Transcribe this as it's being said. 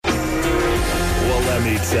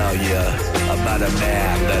Let me tell you about a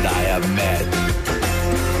man that I have met.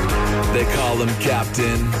 They call him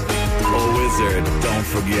Captain or Wizard, don't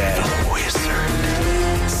forget. Wizard.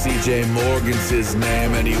 CJ Morgan's his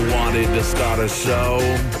name and he wanted to start a show.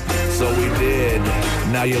 So we did.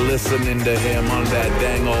 Now you're listening to him on that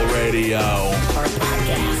dang old radio. Our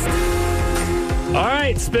podcast. All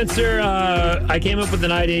right, Spencer, I came up with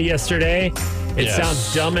an idea yesterday. It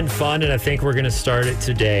sounds dumb and fun, and I think we're going to start it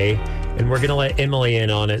today. And we're going to let Emily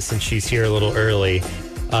in on it since she's here a little early.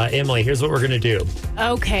 Emily, here's what we're going to do.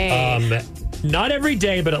 Okay. Not every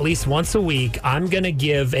day, but at least once a week, I'm going to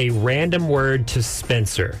give a random word to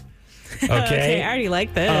Spencer. Okay, I already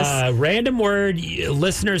like this. Random word.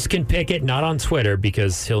 Listeners can pick it, not on Twitter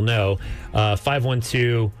because he'll know.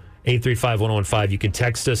 512-835-1015. You can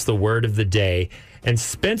text us the word of the day. And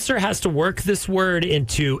Spencer has to work this word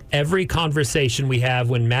into every conversation we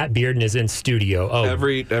have when Matt Bearden is in studio. Oh,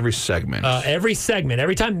 every segment. Every segment.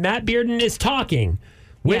 Every time Matt Bearden is talking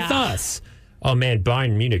with us. Oh, man,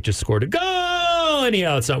 Bayern Munich just scored a goal.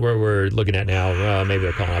 Anyhow, it's not where we're looking at now. Maybe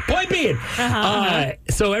they're calling out. Point being.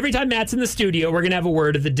 So every time Matt's in the studio, we're going to have a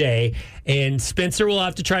word of the day. And Spencer will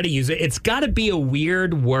have to try to use it. It's got to be a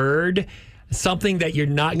weird word. Something that you're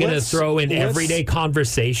not going to throw in everyday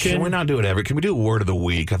conversation. Can we not do it Can we do word of the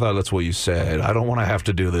week? I thought that's what you said. I don't want to have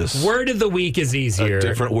to do this. Word of the week is easier. A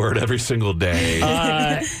different word every single day.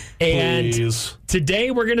 And Please.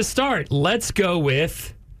 Today we're going to start. Let's go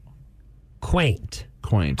with quaint.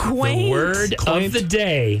 Quaint. The word of the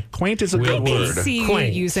day. Quaint is a good word. See you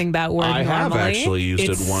Quaint. using that word I have normally. actually used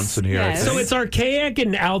it once in here. I yes. think. So it's archaic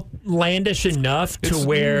and outlandish enough to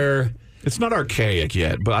where... It's not archaic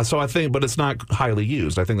yet, but it's not highly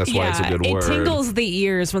used. I think that's why it's a good word. It tingles the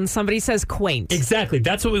ears when somebody says quaint. Exactly.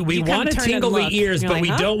 That's what we want to tingle the ears, but we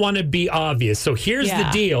don't want to be obvious. So here's the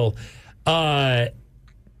deal.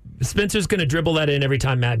 Spencer's going to dribble that in every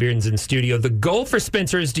time Matt Bearden's in studio. The goal for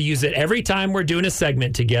Spencer is to use it every time we're doing a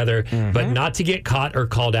segment together, but not to get caught or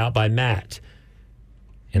called out by Matt.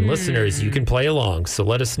 And listeners, you can play along. So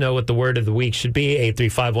let us know what the word of the week should be.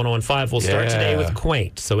 835-1015. We'll start today with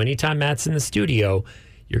quaint. So anytime Matt's in the studio,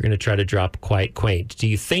 you're going to try to drop quite quaint. Do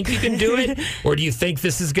you think you can do it? Or do you think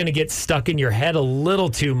this is going to get stuck in your head a little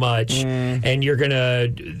too much and you're going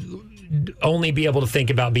to only be able to think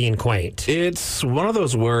about being quaint? It's one of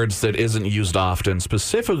those words that isn't used often,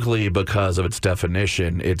 specifically because of its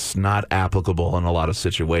definition. It's not applicable in a lot of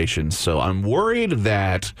situations. So I'm worried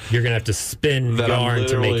that you're going to have to spin yarn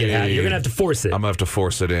to make it happen. You're going to have to force it. I'm going to have to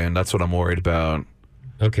force it in. That's what I'm worried about.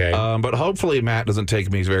 Okay. But hopefully Matt doesn't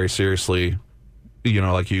take me very seriously,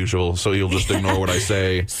 like usual, so you'll just ignore what I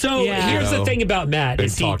say. So here's the thing about Matt.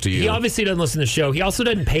 Is he obviously doesn't listen to the show. He also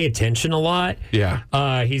doesn't pay attention a lot. Yeah.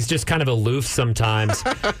 He's just kind of aloof sometimes.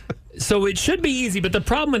 So it should be easy, but the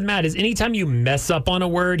problem with Matt is anytime you mess up on a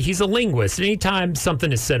word, he's a linguist. Anytime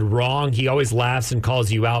something is said wrong, he always laughs and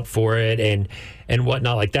calls you out for it and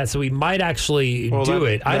whatnot like that. So he might actually do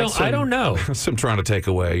it. I don't know. That's him trying to take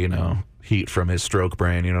away, heat from his stroke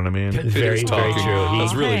brain, you know what I mean? Very true.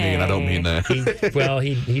 That's really mean. I don't mean that. He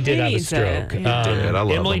did have a stroke. I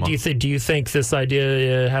love Emily, him. do you think this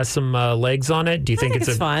idea has some legs on it? Do you think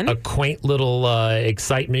it's fun? A quaint little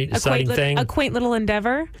exciting thing? A quaint little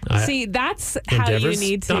endeavor. See, that's how you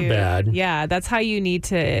need to. Not bad. Yeah, that's how you need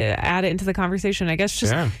to add it into the conversation. I guess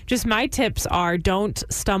just my tips are don't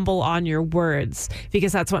stumble on your words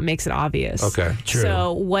because that's what makes it obvious. Okay, true.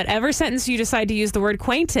 So whatever sentence you decide to use the word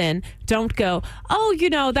quaint in, don't go,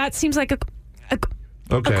 that seems like a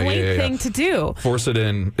quaint thing to do. Force it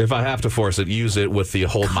in. If I have to force it, use it with the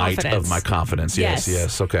whole might of my confidence.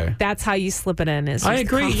 Yes. Okay. That's how you slip it in. I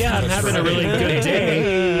agree. Confidence. Yeah, I'm having a really good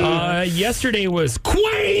day. Yesterday was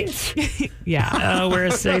quaint.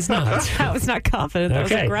 Whereas today's not. That was not confident. That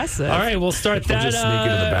was aggressive. All right, we'll start that just sneak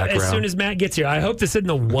into the background. as soon as Matt gets here. I hope this isn't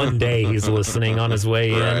the one day he's listening on his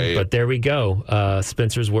way in. But there we go.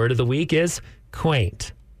 Spencer's word of the week is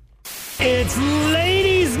quaint. It's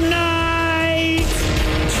ladies' night.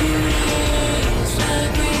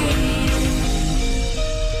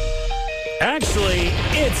 Actually,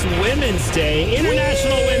 it's Women's Day,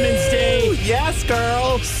 International Women's Day. Yes,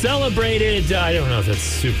 girl. Celebrated. I don't know if that's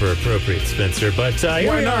super appropriate, Spencer, but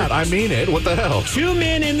why not? I mean it. What the hell? Two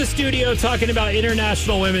men in the studio talking about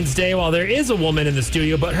International Women's Day while there is a woman in the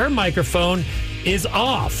studio, but her microphone is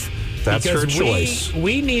off. That's her choice.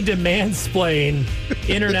 We need to mansplain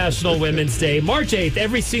International Women's Day. March 8th,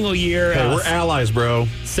 every single year. Hey, we're allies, bro.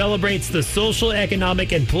 Celebrates the social,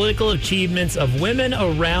 economic, and political achievements of women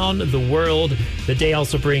around the world. The day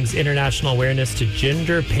also brings international awareness to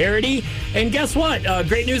gender parity. And guess what?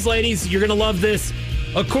 Great news, ladies. You're going to love this.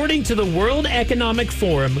 According to the World Economic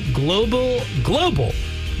Forum, global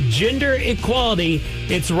gender equality,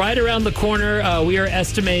 it's right around the corner. We are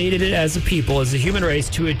estimated as a people, as a human race,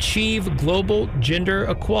 to achieve global gender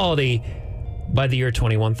equality by the year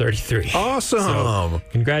 2133. Awesome. So,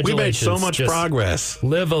 congratulations. We made so much progress.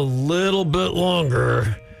 Live a little bit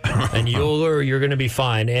longer and you're going to be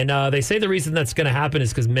fine. And they say the reason that's going to happen is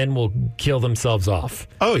because men will kill themselves off.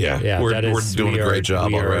 Oh, yeah. We're doing a great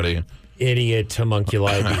job already. Idiot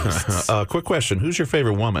homunculi beasts. Quick question. Who's your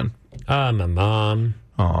favorite woman? My mom.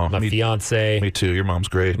 My fiance. Me too. Your mom's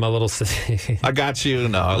great. My little sister. I got you.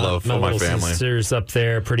 No, I love my little family. Sister's up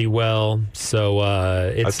there pretty well. So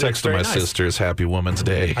I texted my sister's Happy Woman's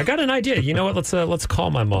Day. I got an idea. You know what? Let's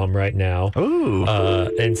call my mom right now. Ooh.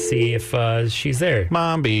 And see if she's there.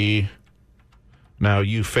 Mom B. Now,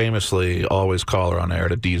 you famously always call her on air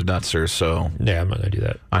to D's Nutser, so... Yeah, I'm not going to do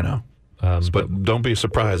that. I know. But don't be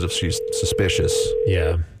surprised if she's suspicious.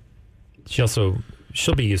 Yeah. She'll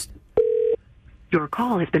be used... Your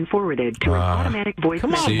call has been forwarded to an automatic voice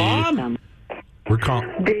message. Come on, Mom. We're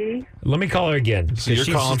calling. D. Let me call her again. So you're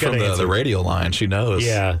calling from the radio line. She knows.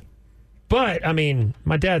 Yeah. But, I mean,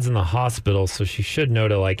 my dad's in the hospital, so she should know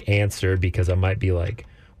to, answer because I might be,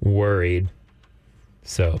 worried.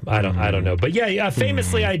 So, I don't know. But, yeah,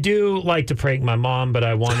 famously, I do like to prank my mom, but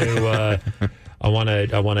I want to... I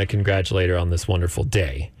want to congratulate her on this wonderful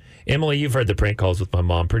day. Emily, you've heard the prank calls with my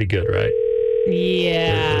mom. Pretty good, right?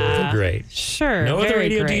 Yeah. They're great. Sure. No other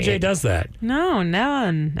radio great. DJ does that. No,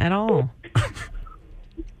 none at all.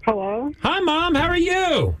 Hello? Hi, Mom. How are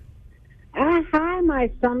you? Hi, my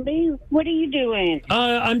Sunday. What are you doing?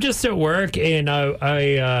 I'm just at work, and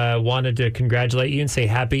I wanted to congratulate you and say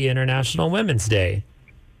Happy International Women's Day.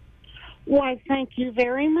 Why, thank you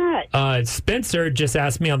very much. Spencer just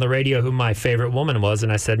asked me on the radio who my favorite woman was,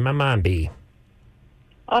 and I said my mom B.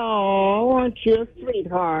 Oh, aren't you a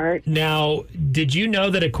sweetheart? Now, did you know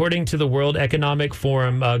that according to the World Economic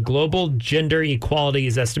Forum, global gender equality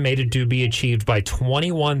is estimated to be achieved by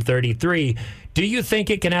 2133? Do you think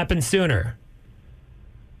it can happen sooner?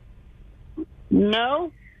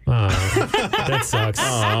 No. That sucks.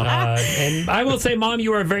 And I will say, Mom,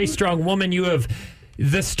 you are a very strong woman.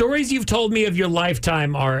 The stories you've told me of your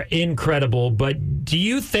lifetime are incredible, but do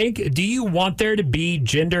you want there to be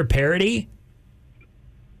gender parity?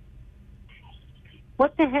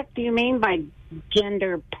 What the heck do you mean by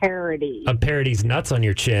gender parity? A parity's nuts on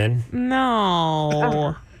your chin.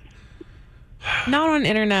 No. Not on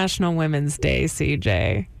International Women's Day,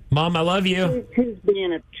 CJ. Mom, I love you. Who's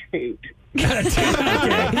being a toot? Okay. All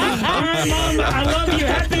right, Mom, I love you.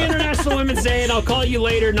 Happy International Women's Day, and I'll call you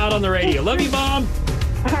later, not on the radio. Love you, Mom.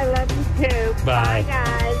 I love you too. Bye. Bye,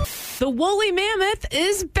 guys. The woolly mammoth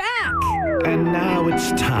is back. And now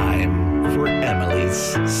it's time for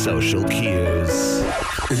Emily's social cues.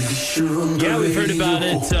 Yeah, we've heard about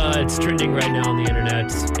it. It's trending right now on the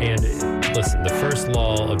internet. And listen, the first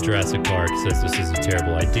law of Jurassic Park says this is a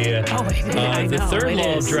terrible idea. Oh, I know. The third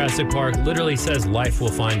law of Jurassic Park literally says life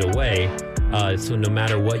will find a way. So no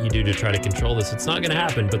matter what you do to try to control this, it's not going to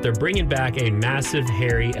happen. But they're bringing back a massive,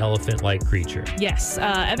 hairy, elephant-like creature. Yes.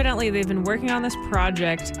 Evidently, they've been working on this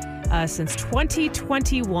project since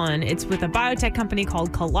 2021. It's with a biotech company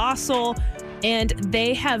called Colossal. And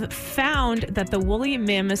they have found that the woolly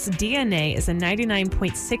mammoth's DNA is a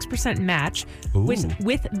 99.6% match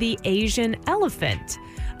with the Asian elephant,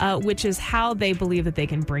 which is how they believe that they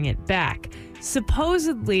can bring it back.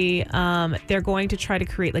 Supposedly, they're going to try to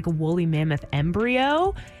create a woolly mammoth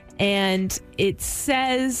embryo. And it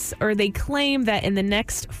says, or they claim that in the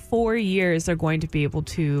next 4 years, they're going to be able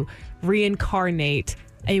to reincarnate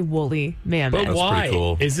a woolly mammoth. But why?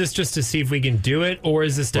 Cool. Is this just to see if we can do it, or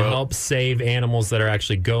is this to help save animals that are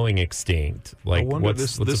actually going extinct?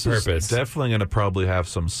 What's the purpose? Is definitely going to probably have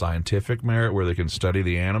some scientific merit where they can study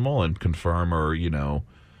the animal and confirm or,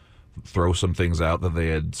 throw some things out that they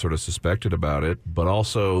had sort of suspected about it. But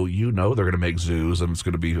also, they're going to make zoos, and it's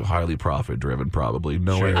going to be highly profit-driven, probably,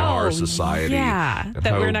 knowing our society. Yeah, and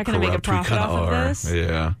that how we're not going to make a profit off of this.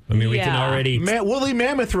 Yeah. I mean, we can already... woolly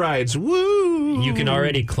mammoth rides, woo! You can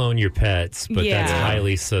already clone your pets, but that's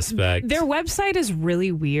highly suspect. Their website is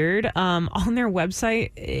really weird. On their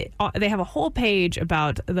website, they have a whole page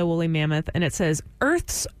about the woolly mammoth, and it says,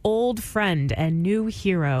 Earth's old friend and new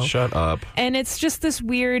hero. Shut up. And it's just this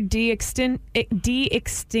weird de-extinction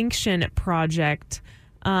project.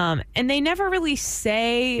 And they never really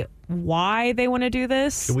say why they want to do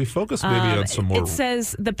this. Can we focus maybe on some more... It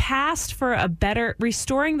says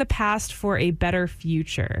restoring the past for a better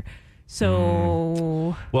future.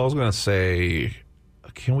 So... Well, I was going to say,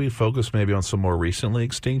 can we focus maybe on some more recently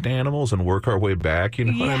extinct animals and work our way back? You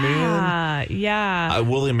know what I mean? Yeah.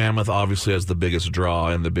 Woolly mammoth obviously has the biggest draw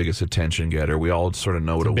and the biggest attention getter. We all sort of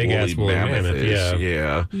know what a big-ass woolly mammoth is.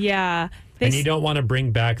 yeah. Yeah. And you don't want to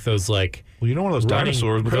bring back those like Well, you don't want those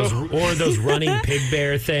dinosaurs, those running pig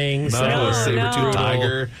bear things. No, saber-tooth no.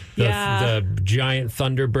 tiger. The giant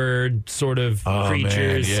thunderbird sort of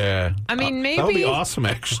creatures. Man, yeah. I mean, maybe that would be awesome,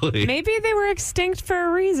 actually. Maybe they were extinct for a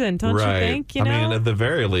reason, don't you think? You know? I mean, at the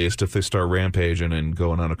very least, if they start rampaging and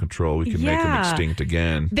going out of control, we can make them extinct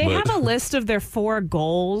again. They have a list of their 4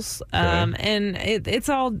 goals, and it's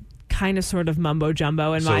all kind of sort of mumbo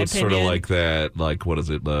jumbo in my opinion. So it's sort of like that, like what is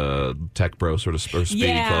it, tech bro sort of speak.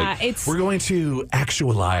 Yeah, like, we're going to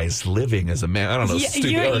actualize living as a man. I don't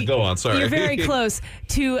know. Go on, sorry. You're very close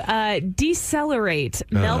to decelerate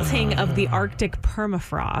melting of the Arctic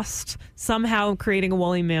permafrost. Somehow creating a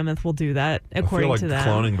woolly mammoth will do that, according to them. I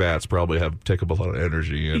feel like cloning bats probably take up a lot of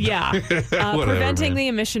energy. And preventing the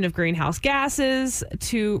emission of greenhouse gases,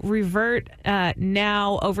 to revert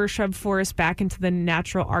now overshrub forests back into the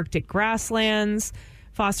natural Arctic grasslands,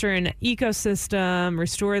 foster an ecosystem,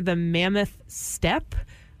 restore the mammoth steppe.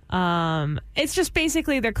 It's just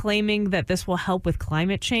basically they're claiming that this will help with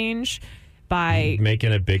climate change by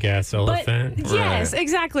making a big ass elephant. Yes,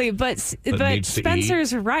 exactly. But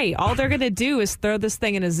Spencer's right. All they're going to do is throw this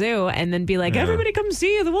thing in a zoo and then be like, everybody come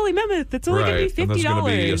see the woolly mammoth. It's only going to be $50. And there's going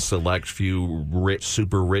to be a select few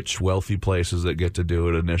super rich, wealthy places that get to do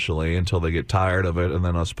it initially until they get tired of it, and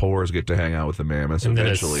then us poors get to hang out with the mammoths and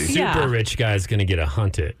eventually. Then a super rich guy's going to get to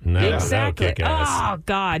hunt it. And that'll kick ass. Oh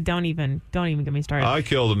God! Don't even get me started. I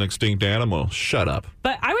killed an extinct animal. Shut up.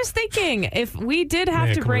 But I was thinking, if we did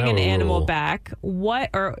have to bring an animal back,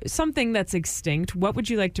 or something that's extinct, what would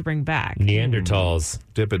you like to bring back? Neanderthals.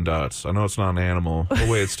 Dippin' Dots. I know it's not an animal.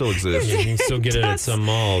 Oh, wait, it still exists. You can still get it at some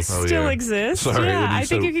malls. Still exists. Sorry, yeah, I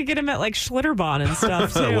think you could get them at like Schlitterbahn and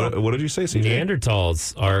stuff too. What did you say, CJ?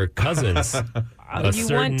 Neanderthals are cousins. A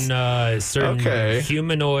certain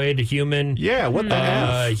humanoid, human. Yeah, what the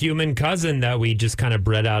F? Human cousin that we just kind of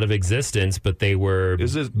bred out of existence, but they were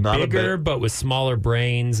bigger, but with smaller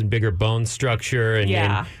brains and bigger bone structure, and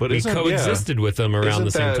we coexisted with them around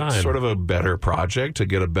the same time. Isn't that sort of a better project to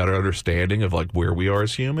get a better understanding of like where we are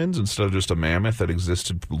as humans instead of just a mammoth that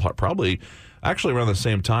existed probably actually around the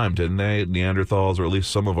same time, didn't they? Neanderthals, or at least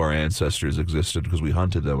some of our ancestors existed because we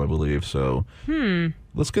hunted them, I believe. So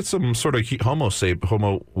let's get some sort of Homo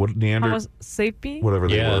sapien, whatever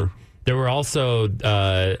they were. There were also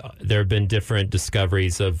there have been different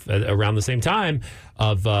discoveries of around the same time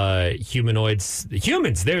of humanoids.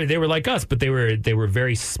 Humans, they were like us, but they were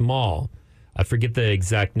very small. I forget the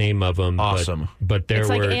exact name of them. Awesome, but there it's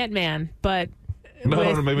were like Ant-Man, but.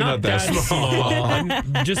 No, maybe not that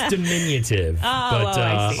small. Just diminutive, but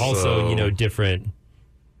also different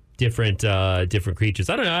creatures.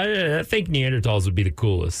 I don't know. I think Neanderthals would be the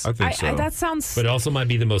coolest. I think so. That sounds. But it also might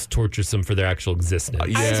be the most torturesome for their actual existence.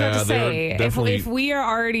 I was about to say, if we are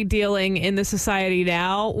already dealing in the society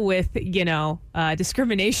now with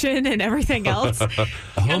discrimination and everything else,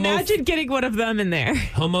 imagine getting one of them in there.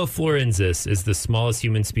 Homo florensis is the smallest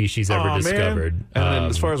human species ever discovered. And then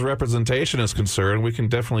as far as representation is concerned, we can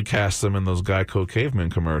definitely cast them in those Geico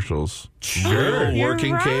caveman commercials. Sure,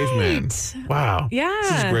 working cavemen. Wow. Yeah,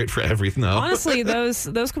 this is great for everything. No. Honestly,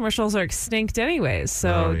 those commercials are extinct anyways.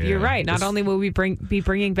 So you're right. Not only will we be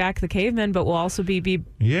bringing back the cavemen, but we'll also be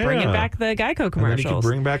bringing back the Geico commercials. And then you can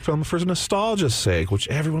bring back them for nostalgia's sake, which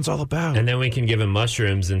everyone's all about. And then we can give them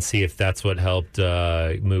mushrooms and see if that's what helped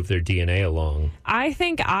move their DNA along. I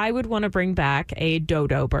think I would want to bring back a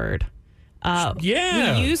dodo bird. We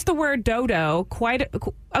use the word dodo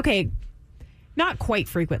not quite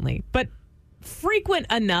frequently, but frequent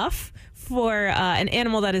enough for an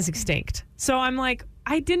animal that is extinct. So I'm like,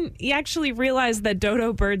 I didn't actually realize that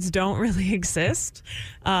dodo birds don't really exist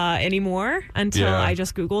anymore until I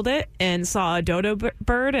just Googled it and saw a dodo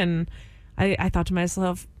bird, and I thought to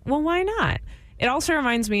myself, well, why not? It also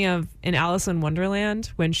reminds me of in Alice in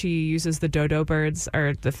Wonderland when she uses the dodo birds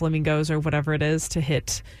or the flamingos or whatever it is to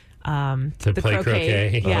hit to play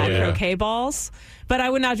croquet. Croquet balls. But I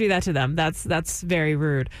would not do that to them. That's very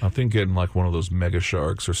rude. I think getting like one of those mega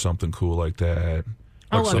sharks or something cool like that.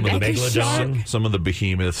 Like some of the megalodon, some of the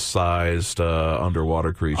behemoth-sized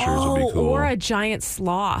underwater creatures would be cool. Or a giant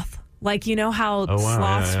sloth. Like, you know how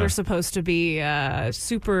sloths were supposed to be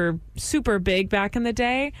super, super big back in the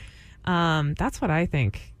day? That's what I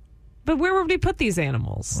think. But where would we put these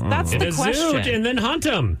animals? That's the question. Zoo and then hunt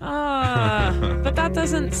them. But that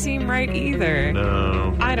doesn't seem right either.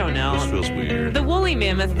 No. I don't know. This feels weird. The woolly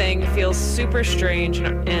mammoth thing feels super strange,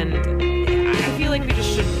 and I feel like we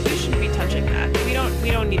shouldn't be touching watching that.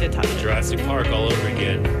 We don't need to touch it. Jurassic Park all over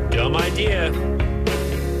again. Dumb idea.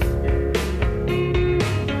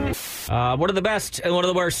 What are the best and what are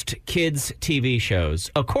the worst kids' TV shows,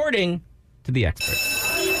 according to the experts?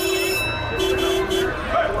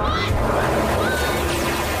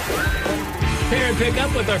 Parent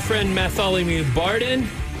Pickup with our friend Bartholomew Barden.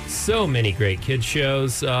 So many great kids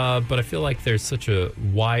shows, but I feel like there's such a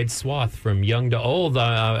wide swath from young to old.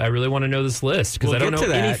 I really want to know this list because I don't know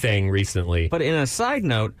anything recently. But in a side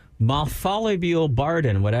note, Bartholomew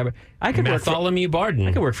Barden, whatever. Bartholomew Barden.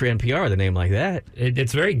 I could work for NPR with a name like that.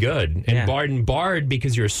 It's very good. And Barden Bard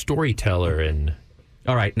because you're a storyteller. And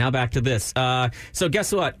all right, now back to this. So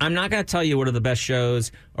guess what? I'm not going to tell you what are the best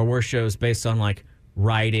shows or worst shows based on like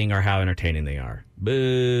writing or how entertaining they are.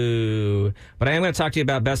 Boo. But I am going to talk to you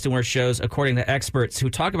about best and worst shows according to experts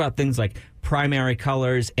who talk about things like primary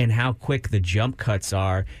colors and how quick the jump cuts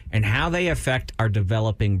are and how they affect our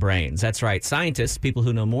developing brains. That's right. Scientists, people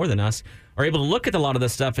who know more than us, are able to look at a lot of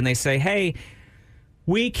this stuff and they say, hey,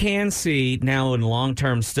 we can see now in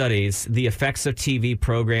long-term studies the effects of TV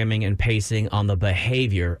programming and pacing on the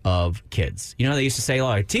behavior of kids. You know, they used to say,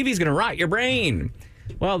 oh, TV's going to rot your brain.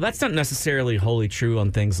 Well, that's not necessarily wholly true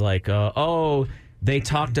on things like, they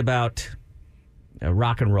talked about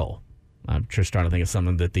rock and roll. I'm just trying to think of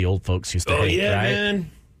something that the old folks used to hate, right?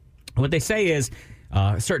 Man. What they say is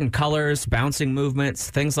certain colors, bouncing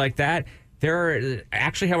movements, things like that. They're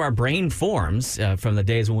actually how our brain forms from the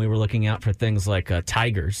days when we were looking out for things like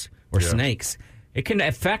tigers or snakes. It can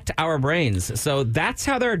affect our brains. So that's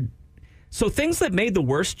how they're... So things that made the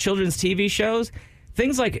worst children's TV shows...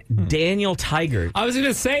 Things like Daniel Tiger. I was going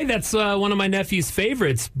to say that's one of my nephew's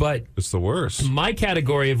favorites, but it's the worst. My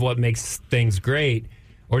category of what makes things great,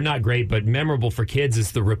 or not great, but memorable for kids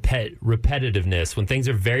is the repetitiveness. When things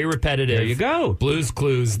are very repetitive. There you go. Blue's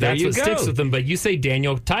Clues. That's what sticks with them. But you say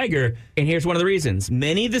Daniel Tiger. And here's one of the reasons.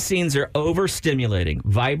 Many of the scenes are overstimulating.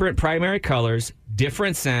 Vibrant primary colors,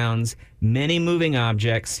 different sounds, many moving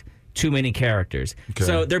objects, too many characters. Okay.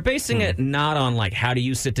 So they're basing it not on like how do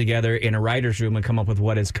you sit together in a writer's room and come up with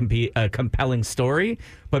what is a compelling story,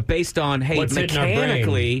 but based on, hey, what's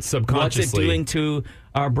mechanically, what's it doing to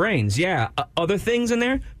our brains? Yeah. Other things in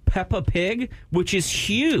there, Peppa Pig, which is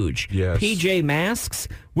huge. Yes. PJ Masks,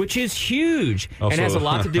 which is huge. Also, and has a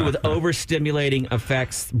lot to do with overstimulating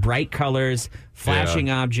effects, bright colors, flashing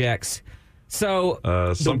objects. So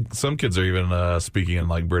some kids are even speaking in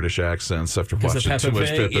like British accents after watching too much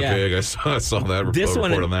Peppa Pig. I saw that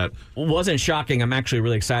report on that. Wasn't shocking. I'm actually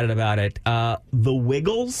really excited about it. The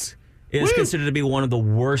Wiggles is considered to be one of the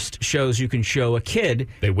worst shows you can show a kid.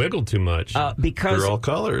 They wiggle too much because they're all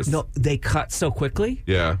colors. No, they cut so quickly.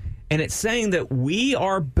 Yeah, and it's saying that we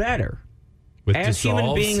are better as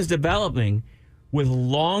human beings developing with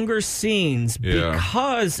longer scenes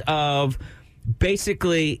because of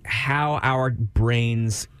basically how our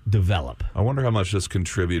brains develop. I wonder how much this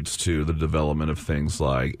contributes to the development of things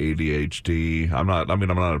like ADHD. I'm not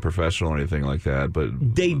a professional or anything like that, but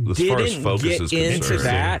they as far as focus get is into concerned,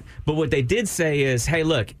 that. But what they did say is, hey,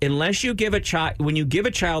 look, unless you give when you give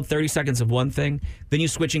a child 30 seconds of one thing, then you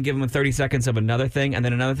switch and give them 30 seconds of another thing, and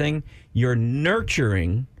then another thing, you're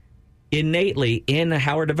nurturing innately in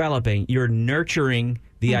how we're developing. You're nurturing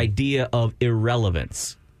the idea of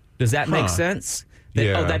irrelevance. Does that make sense?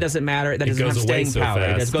 That doesn't matter. That doesn't have staying power.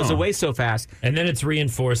 It goes away so fast. And then it's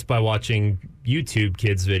reinforced by watching YouTube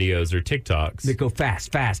kids' videos or TikToks. They go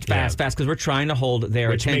fast, because we're trying to hold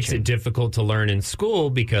their attention. Which makes it difficult to learn in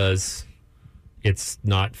school because it's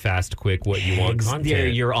not fast, quick, what you want content. Yeah,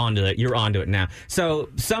 you're onto it. You're onto it now. So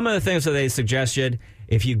some of the things that they suggested,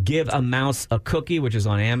 if you give a mouse a cookie, which is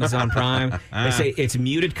on Amazon Prime, they say it's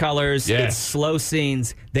muted colors, it's slow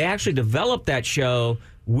scenes. They actually developed that show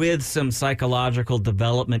with some psychological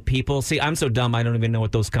development people. See, I'm so dumb, I don't even know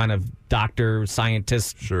what those kind of doctor,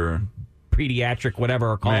 scientist, pediatric, whatever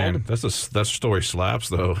are called. Man, that story slaps,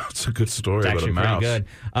 though. It's a good story about a mouse. Pretty good.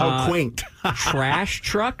 How quaint. Trash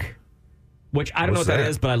Truck, which I don't know what that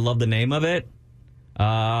is, but I love the name of it.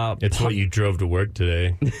 It's what you drove to work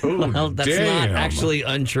today. Well, that's not actually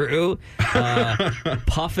untrue.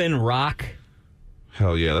 Puffin Rock.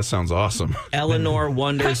 Hell yeah, that sounds awesome. Eleanor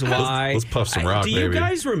Wonders Why. Let's puff some rock, baby. Do you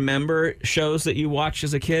guys remember shows that you watched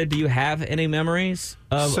as a kid? Do you have any memories?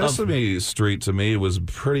 Sesame Street to me was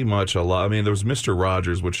pretty much a lot. I mean, there was Mr.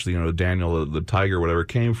 Rogers, which Daniel the tiger, whatever,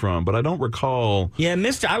 came from, but I don't recall. Yeah,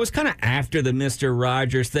 I was kind of after the Mr.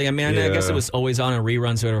 Rogers thing. I mean, I guess it was always on a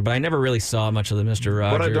reruns or whatever, but I never really saw much of the Mr.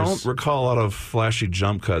 Rogers. But I don't recall a lot of flashy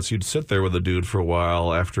jump cuts. You'd sit there with a dude for a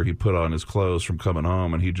while after he put on his clothes from coming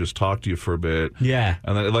home, and he'd just talk to you for a bit. Yeah,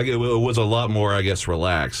 and then it was a lot more, I guess,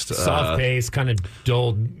 relaxed, soft pace, kind of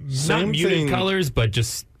dull, not muted colors, but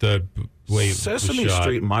just the way Sesame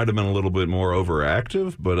Street might have been a little bit more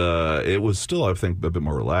overactive, but it was still, I think, a bit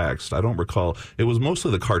more relaxed. I don't recall. It was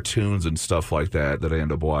mostly the cartoons and stuff like that I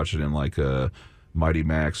ended up watching in like Mighty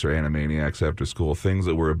Max or Animaniacs after school, things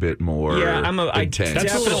that were a bit more intense. I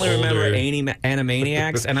definitely remember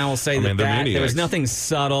Animaniacs, and I will say that there was nothing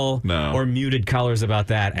subtle or muted colors about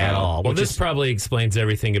that at all. Well, this probably explains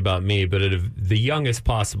everything about me, but at the youngest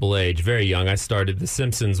possible age, very young, I started The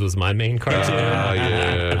Simpsons was my main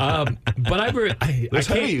cartoon. But there's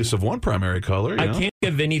heavy use of one primary color. I can't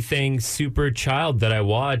think of anything super child that I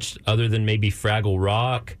watched other than maybe Fraggle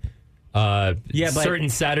Rock. Certain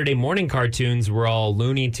Saturday morning cartoons were all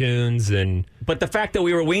Looney Tunes But the fact that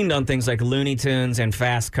we were weaned on things like Looney Tunes and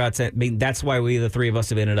Fast Cuts, I mean, that's why the three of us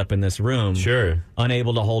have ended up in this room. Sure.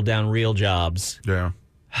 Unable to hold down real jobs. Yeah.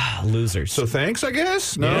 Losers. So thanks, I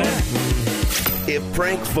guess? No? Yeah. If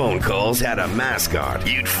prank phone calls had a mascot,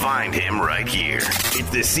 you'd find him right here. It's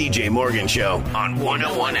the CJ Morgan Show on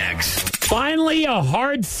 101X. Finally, a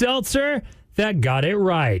hard seltzer that got it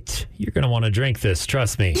right. You're going to want to drink this,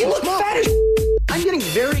 trust me. You look fat as I'm getting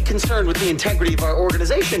very concerned with the integrity of our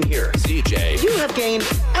organization here. CJ. You have gained,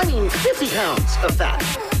 50 pounds of fat.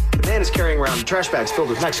 The man is carrying around trash bags filled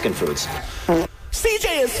with Mexican foods.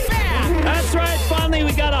 CJ is fat! That's right, finally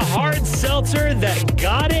we got a hard seltzer that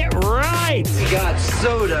got it right. We got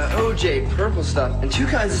soda, OJ, purple stuff, and 2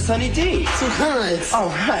 kinds of Sunny D. 2 kinds. All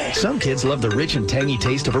right. Some kids love the rich and tangy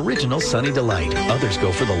taste of original Sunny Delight. Others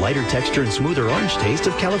go for the lighter texture and smoother orange taste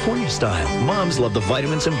of California style. Moms love the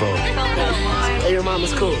vitamins in both. Hey, your mom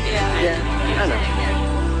is cool. Yeah, I know.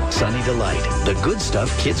 Sunny Delight, the good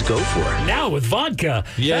stuff kids go for. Now with vodka.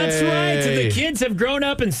 Yay. That's right. The kids have grown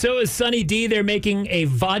up, and so is Sunny D. They're making a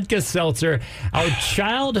vodka seltzer, our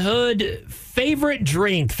childhood favorite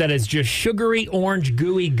drink that is just sugary, orange,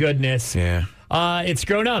 gooey goodness. Yeah. It's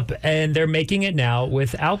grown up, and they're making it now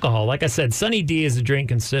with alcohol. Like I said, Sunny D is a drink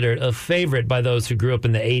considered a favorite by those who grew up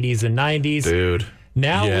in the 80s and 90s. Dude.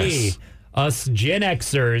 Now us Gen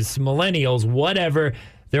Xers, millennials, whatever,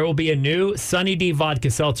 there will be a new Sunny D vodka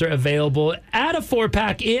seltzer available at a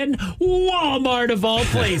 4-pack in Walmart of all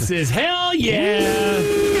places. Hell yeah!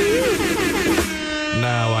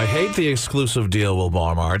 Now, I hate the exclusive deal with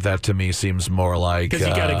Walmart. That to me seems more like... Because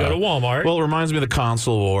you got to go to Walmart. Well, it reminds me of the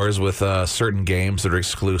console wars with certain games that are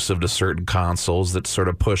exclusive to certain consoles that sort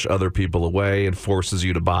of push other people away and forces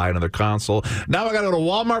you to buy another console. Now I got to go to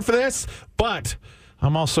Walmart for this, but...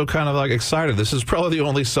 I'm also kind of excited. This is probably the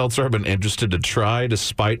only seltzer I've been interested to try,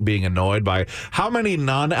 despite being annoyed by how many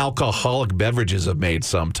non-alcoholic beverages have made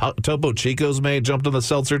some. Topo Chico's jumped on the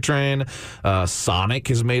seltzer train. Sonic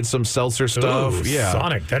has made some seltzer stuff. Ooh, yeah,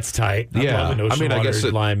 Sonic, that's tight. Yeah, I guess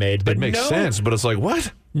limeade, but it makes sense. But it's like,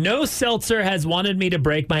 what? No seltzer has wanted me to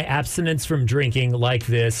break my abstinence from drinking like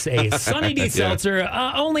this. A Sunny D seltzer,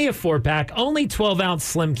 only a 4-pack, only 12-ounce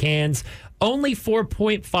slim cans. Only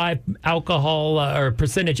 4.5 alcohol or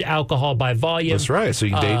percentage alcohol by volume. That's right. So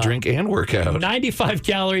you can day drink and work out. 95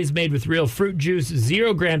 calories, made with real fruit juice,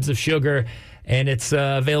 0 grams of sugar, and it's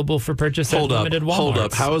available for purchase at limited Walmarts. Hold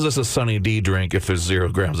up. How is this a Sunny D drink if there's 0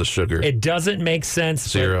 grams of sugar? It doesn't make sense.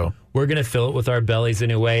 0. We're going to fill it with our bellies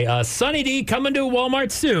anyway. Sunny D coming to Walmart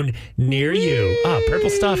soon near you. Purple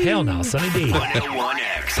stuff? Hell no. Sunny D.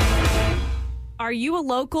 101X. Are you a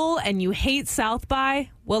local and you hate South by?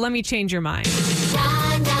 Well, let me change your mind. It's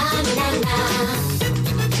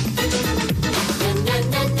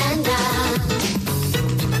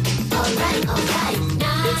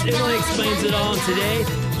Emily Explains It All, and today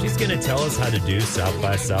she's going to tell us how to do South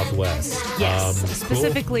by Southwest. Yes,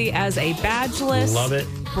 specifically as a badgeless. Love it.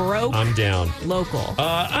 Broke. I'm down. Local.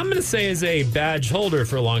 I'm going to say as a badge holder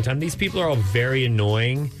for a long time, these people are all very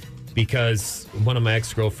annoying because one of my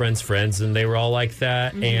ex-girlfriend's friends, and they were all like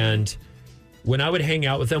that. Mm-hmm. And when I would hang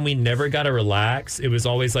out with them, we never got to relax. It was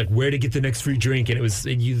always like where to get the next free drink. And it was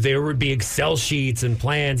there would be Excel sheets and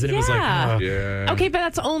plans. And it was like, okay, but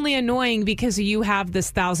that's only annoying because you have this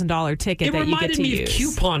 $1,000 ticket that you get to use. It reminded me of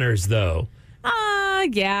couponers, though.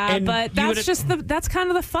 Yeah, And but you that's kind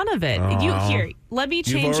of the fun of it. Let me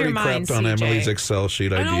change your mind, You've already crapped on CJ. Emily's Excel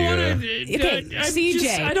sheet idea. Okay,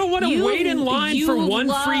 CJ, I don't want to wait in line for one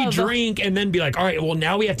free love- drink and then be like, all right, well,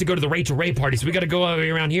 now we have to go to the Rachel Ray party, so we got to go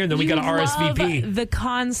around here, and then we got to RSVP. Love the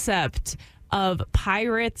concept of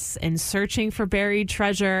pirates and searching for buried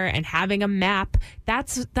treasure and having a map.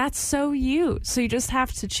 That's so you. So you just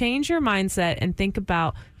have to change your mindset and think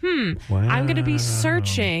about, I'm going to be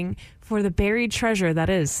searching for the buried treasure that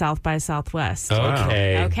is South by Southwest.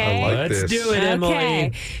 Okay. Okay. I like Let's this. do it, Emily.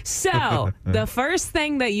 Okay, so the first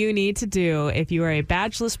thing that you need to do if you are a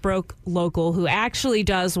badgeless broke local who actually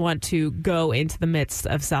does want to go into the midst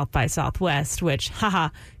of South by Southwest, which, haha,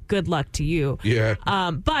 good luck to you. Yeah.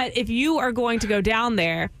 But if you are going to go down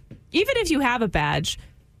there, even if you have a badge,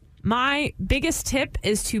 my biggest tip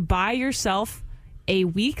is to buy yourself a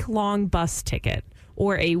week-long bus ticket.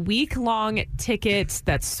 Or a week-long ticket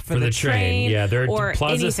that's for the train. Yeah, they're or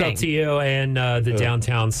Plaza anything. Saltillo and the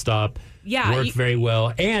downtown stop work very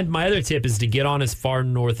well. And my other tip is to get on as far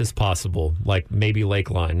north as possible, like maybe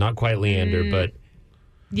Lakeline. Not quite Leander, but...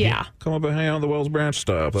 Yeah. Come up and hang out on the Wells Branch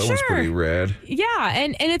stop. That one's pretty rad. Yeah,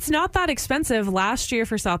 and it's not that expensive. Last year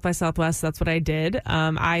for South by Southwest, that's what I did.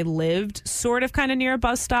 I lived sort of kind of near a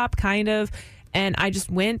bus stop, kind of. And I just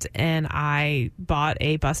went and I bought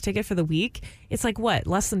a bus ticket for the week. It's like, what,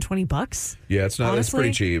 less than $20? Yeah, it's not. Honestly, It's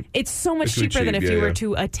pretty cheap. It's so much It's pretty cheaper than cheap, if you yeah. were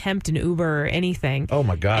to attempt an Uber or anything. Oh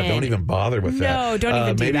my God! And Don't even bother with that. No, don't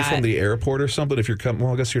even do maybe that. from the airport or something. If you're coming,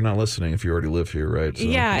 well, I guess you're not listening if you already live here, right? So,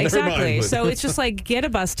 Yeah, never exactly. mind, but- So it's just like get a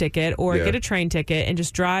bus ticket or Yeah. get a train ticket and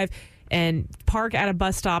just drive and park at a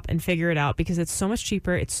bus stop and figure it out because it's so much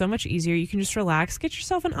cheaper. It's so much easier. You can just relax, get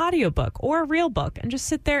yourself an audiobook or a real book and just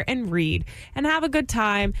sit there and read and have a good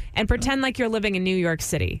time and pretend like you're living in New York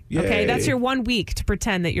City. Okay, Yay. that's your 1 week to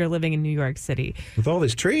pretend that you're living in New York City. with all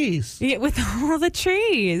these trees. Yeah, with all the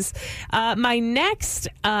trees. My next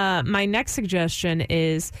suggestion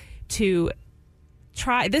is to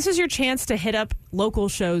try. This is your chance to hit up local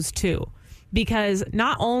shows too, because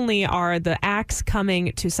not only are the acts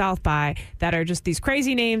coming to South by that are just these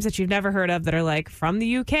crazy names that you've never heard of that are like from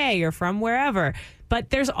the UK or from wherever, but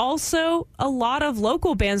there's also a lot of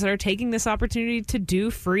local bands that are taking this opportunity to do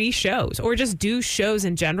free shows or just do shows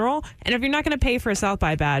in general. And if you're not going to pay for a South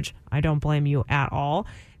by badge, I don't blame you at all.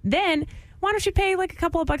 Then why don't you pay like a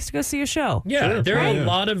couple of bucks to go see a show? Yeah, Sure. there are Right. a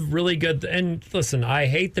lot of really good. And listen, I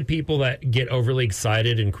hate the people that get overly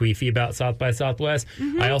excited and queefy about South by Southwest.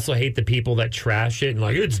 I also hate the people that trash it and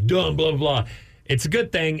like, it's dumb, blah, blah, blah. It's a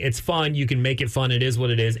good thing. It's fun. You can make it fun. It is what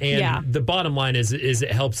it is. And Yeah. the bottom line is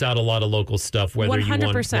it helps out a lot of local stuff, whether you want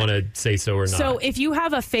 100%. to say so or not. So if you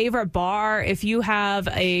have a favorite bar, if you have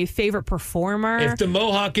a favorite performer, If the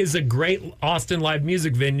Mohawk is a great Austin live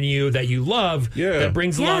music venue that you love, that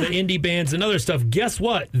brings a lot of indie bands and other stuff, guess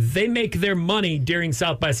what? They make their money during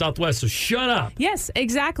South by Southwest, so shut up. yes,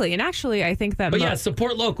 exactly. And actually, I think that But yeah,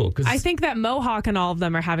 support local. I think that Mohawk and all of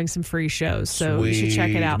them are having some free shows, so you should check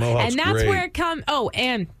it Sweet. out. Mohawk's and that's great. where it comes. Oh,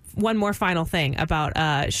 and one more final thing about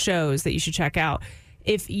shows that you should check out.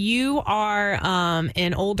 If you are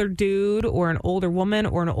an older dude or an older woman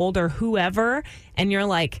or an older whoever, and you're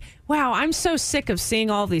like, wow, I'm so sick of seeing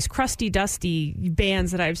all these crusty, dusty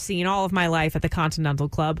bands that I've seen all of my life at the Continental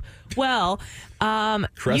Club. Well,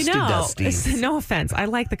 Crusty dusties. no offense. I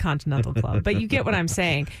like the Continental Club, but you get what I'm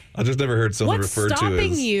saying. I just never heard someone What's referred to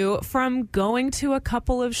stopping as. you from going to a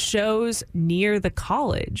couple of shows near the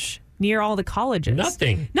college? Near all the colleges.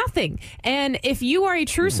 Nothing. And if you are a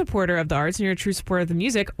true supporter of the arts and you're a true supporter of the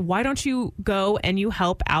music, why don't you go and you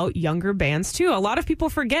help out younger bands too? A lot of people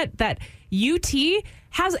forget that UT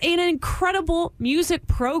has an incredible music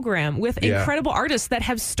program with incredible artists that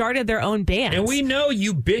have started their own bands. And we know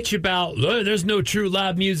you bitch about there's no true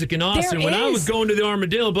live music in Austin. There When I is. was going to the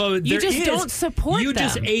Armadillo, but You there just is. don't support You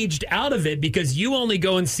just them. aged out of it because you only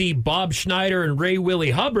go and see Bob Schneider and Ray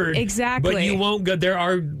Willie Hubbard. Exactly. But you won't go.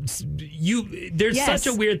 There's Yes. such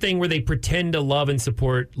a weird thing where they pretend to love and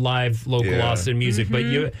support live local Yeah. Austin music, but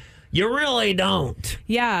Mm-hmm. you really don't.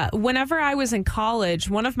 Yeah, whenever I was in college,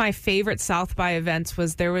 one of my favorite South by events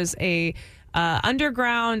was there was a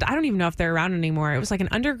underground, I don't even know if they're around anymore. It was like an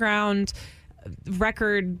underground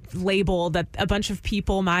record label that a bunch of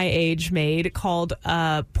people my age made called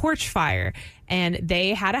Porch Fire. And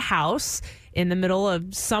they had a house in the middle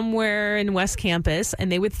of somewhere in West Campus,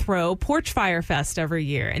 and they would throw Porch Fire Fest every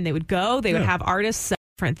year. And they would go, they would have artists sell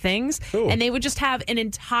different things, Cool. and they would just have an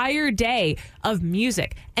entire day of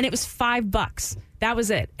music. And it was $5 That was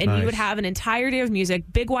it. And you would have an entire day of music.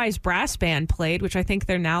 Big Wise Brass Band played, which I think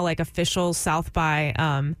they're now like official South by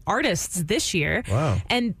artists this year. Wow.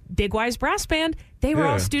 And Big Wise Brass Band, they were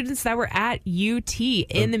all students that were at UT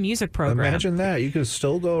in the music program. Imagine that. You could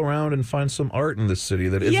still go around and find some art in this city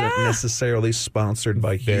that isn't necessarily sponsored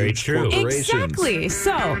by huge corporations. Exactly.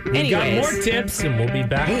 So, anyways. We got more tips, and we'll be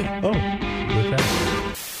back with that.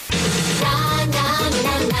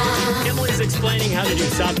 Emily's explaining how to do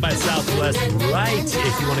South by Southwest right.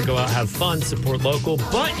 If you want to go out, have fun, support local,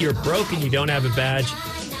 but you're broke and you don't have a badge,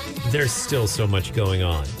 there's still so much going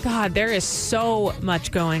on. God, there is so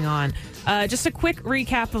much going on. Just a quick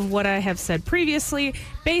recap of what I have said previously.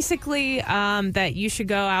 Basically, that you should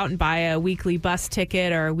go out and buy a weekly bus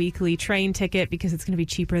ticket or a weekly train ticket because it's going to be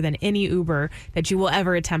cheaper than any Uber that you will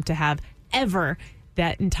ever attempt to have ever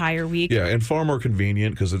that entire week. Yeah, and far more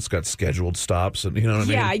convenient because it's got scheduled stops, and you know what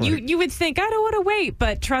I mean? Yeah, you would think, I don't want to wait,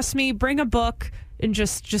 but trust me, bring a book and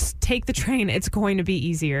just take the train. It's going to be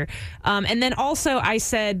easier. And then also I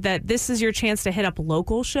said that this is your chance to hit up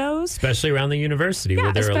local shows. Especially around the university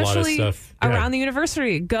where there are a lot of stuff. Around the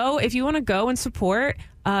university. Go, if you want to go and support,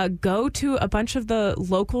 go to a bunch of the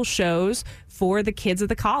local shows for the kids of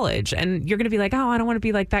the college. And you're going to be like, oh, I don't want to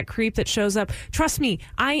be like that creep that shows up. Trust me,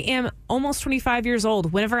 I am almost 25 years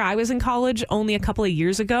old. Whenever I was in college, only a couple of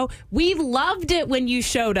years ago, we loved it when you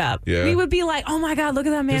showed up. Yeah. We would be like, oh my God, look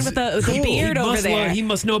at that man with the beard over there. He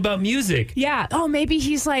must know about music. Yeah. Oh, maybe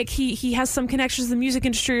he's like, he has some connections to the music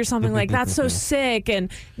industry or something like that's so sick.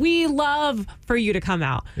 And we love for you to come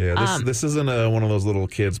out. Yeah, this isn't one of those little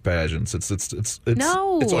kids pageants. It's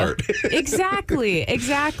no. It's art.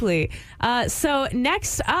 Exactly. So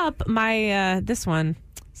next up, my this one,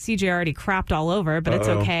 CJ already crapped all over, but it's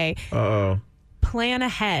okay. Plan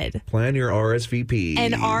ahead. Plan your RSVPs.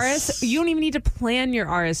 And you don't even need to plan your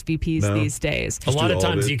RSVPs these days. A lot of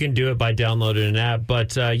times you can do it by downloading an app,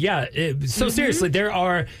 but seriously, there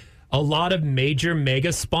are a lot of major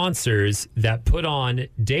mega sponsors that put on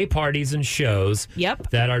day parties and shows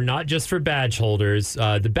that are not just for badge holders.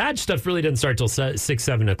 The badge stuff really doesn't start till 6,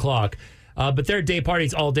 7 o'clock. But there are day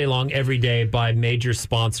parties all day long, every day by major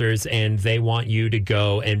sponsors, and they want you to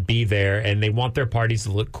go and be there, and they want their parties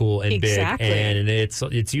to look cool and big. And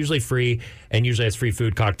it's usually free, and usually has free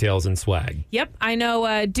food, cocktails, and swag. Yep, I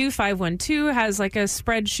know. Do 512 has like a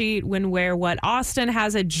spreadsheet. When, Where, What. Austin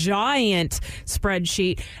has a giant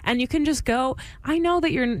spreadsheet, and you can just go. I know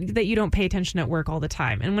that you don't pay attention at work all the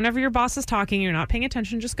time, and whenever your boss is talking, you're not paying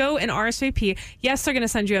attention. Just go and RSVP. Yes, they're going to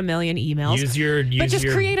send you a million emails. But just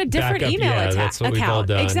create a different email that's what we've all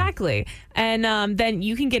done. Exactly. And then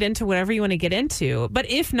you can get into whatever you want to get into. But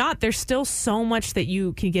if not, there's still so much that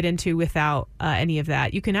you can get into without any of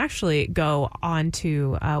that. You can actually go on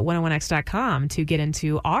to 101x.com to get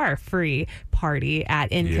into our free party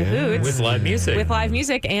at In Cahoots. With live music. With live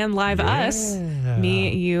music and live us.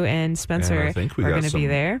 Me, you, and Spencer I think we are got going to be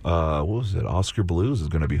there. What was it? Oscar Blues is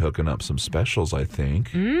going to be hooking up some specials, I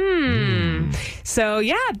think. So,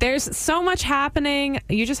 yeah, there's so much happening.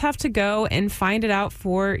 You just have to go and find it out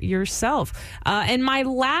for yourself. And my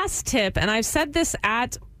last tip, and I've said this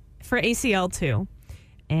for ACL too,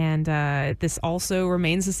 and this also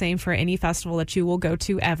remains the same for any festival that you will go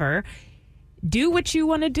to ever. Do what you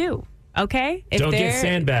want to do. Okay? Don't get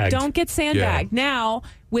sandbagged. Don't get sandbagged. Yeah. Now,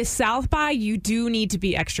 with South by, you do need to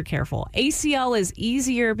be extra careful. ACL is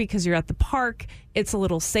easier because you're at the park. It's a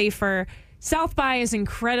little safer. South by is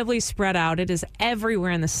incredibly spread out. It is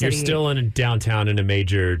everywhere in the city. You're still in downtown in a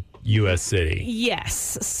major U.S. city.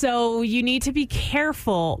 Yes. So you need to be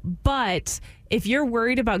careful. But if you're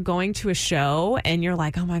worried about going to a show and you're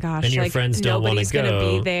like, oh my gosh, and your friends don't want to go, nobody's going to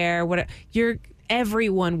be there.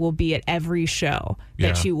 Everyone will be at every show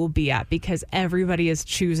that you will be at because everybody is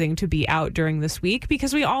choosing to be out during this week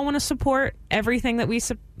because we all want to support everything that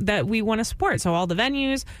we want to support. So all the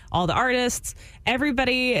venues, all the artists,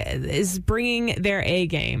 everybody is bringing their A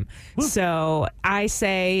game. Woo. So I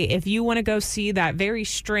say if you want to go see that very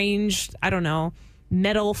strange, I don't know,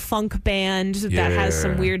 metal funk band that has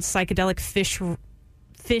some weird psychedelic fish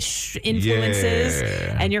influences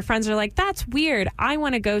and your friends are like, that's weird, I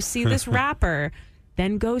want to go see this rapper,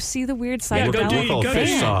 then go see the weird psychedelic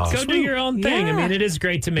band. Go do your own thing. I mean, it is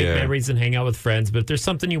great to make memories and hang out with friends, but if there's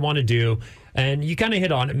something you want to do and you kind of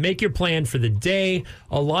hit on it, make your plan for the day.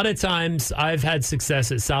 A lot of times I've had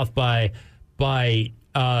success at South by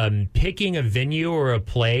picking a venue or a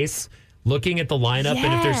place, looking at the lineup,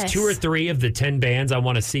 and if there's 2 or 3 of the 10 bands I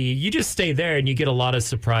want to see, you just stay there and you get a lot of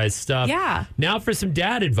surprise stuff. Yeah. Now for some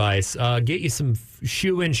dad advice, get you some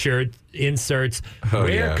shoe-in shirts inserts. Oh, Wear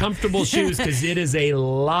yeah. comfortable shoes because it is a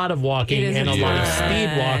lot of walking and a lot of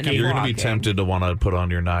speed walking. You're going to be tempted to want to put on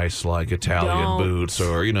your nice, like, Italian Don't. boots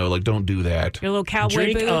or, like, don't do that. Your little cowboy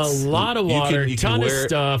Drink boots. a lot of water, ton of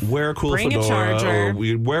stuff. Wear a cool Bring a fedora. charger.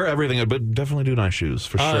 Or wear everything, but definitely do nice shoes,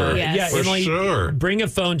 for sure. Yes. Yeah, For Emily, sure. bring a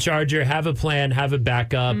phone charger, have a plan, have a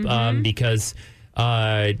backup because...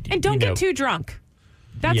 And don't get too drunk.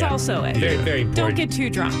 That's Yeah. also it. Very, very important. Don't get too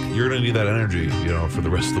drunk. You're going to need that energy, for the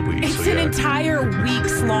rest of the week. It's so, an yeah. entire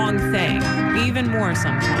weeks-long thing. Even more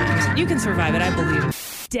sometimes. You can survive it, I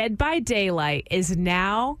believe. Dead by Daylight is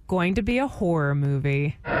now going to be a horror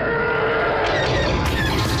movie.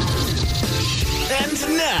 And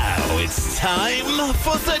now it's time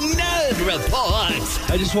for the Nerd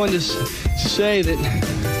Report. I just wanted to say that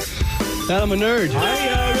I'm a nerd.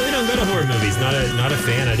 I really don't go to horror movies. Not a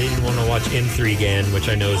fan. I didn't want to watch M3 again, which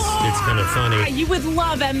I know it's kind of funny. You would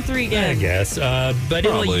love M3 again. I guess. But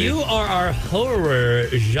Emily, you are our horror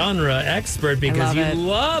genre expert because you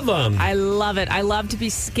love them. I love it. I love to be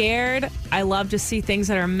scared. I love to see things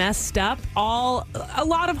that are messed up. A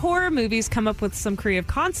lot of horror movies come up with some creative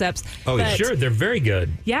concepts. Oh, but, sure. They're very good.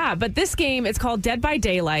 Yeah, but this game, it's called Dead by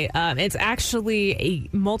Daylight. It's actually a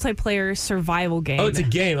multiplayer survival game. Oh, it's a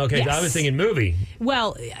game. Okay, Yes. I was thinking movie.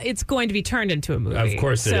 Well, it's going to be turned into a movie. Of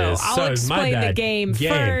course it so is. I'll So, my explain the bad. game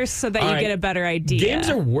first so that All you right. get a better idea. Games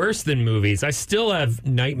are worse than movies. I still have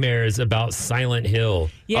nightmares about Silent Hill.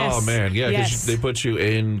 Yes. Oh, man. Yeah, because Yes. they put you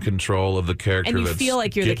in control of the character And you that's feel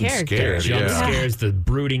like you're the getting character. Scared. Jump Yeah. scares, the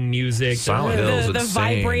brooding music. Silent Hill's the insane.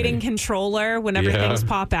 vibrating controller whenever Yeah. things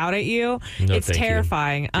pop out at you. No, it's thank you.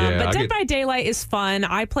 terrifying. Yeah, but I Dead get- by Daylight is fun.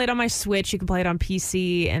 I played on my Switch. You can play it on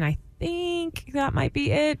PC, and I think that might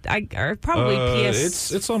be it. Or probably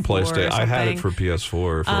PS. It's on PlayStation. I had it for PS4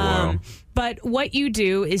 for a while. But what you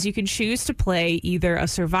do is you can choose to play either a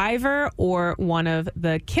survivor or one of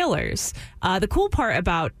the killers. The cool part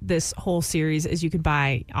about this whole series is you can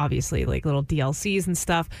buy, obviously, like little DLCs and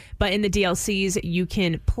stuff. But in the DLCs, you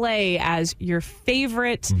can play as your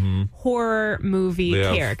favorite horror movie They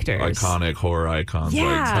have characters. Iconic horror icons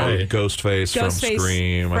Yeah. like Ghostface from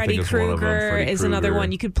Scream. I Freddy think it's one of them. Krueger Freddy is another Krueger.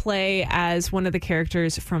 one. You could play as one of the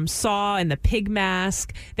characters from Saw and the Pig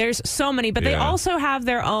Mask. There's so many, but they Yeah. also have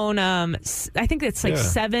their own. I think it's like Yeah.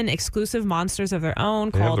 7 exclusive monsters of their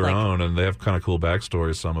own They have called their like. own, and they have kind of cool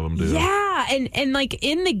backstories. Some of them do. Yeah, and like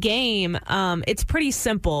in the game, it's pretty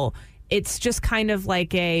simple. It's just kind of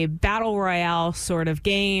like a battle royale sort of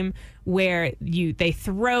game where they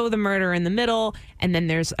throw the murder in the middle, and then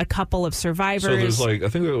there's a couple of survivors. So there's like, I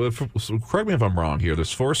think, so correct me if I'm wrong here.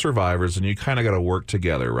 There's 4 survivors, and you kind of got to work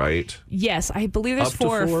together, right? Yes, I believe there's Up to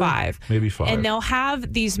 4 or 4? 5. Maybe 5. And they'll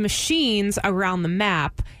have these machines around the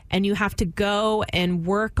map, and you have to go and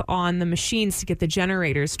work on the machines to get the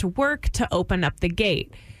generators to work to open up the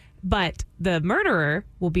gate. But the murderer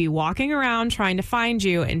will be walking around trying to find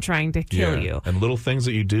you and trying to kill you. And little things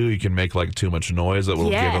that you do, you can make like too much noise that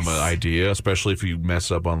will Yes. give him an idea, especially if you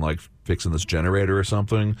mess up on like fixing this generator or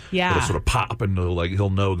something. Yeah. It'll sort of pop and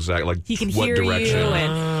he'll know exactly like He can what hear direction. you,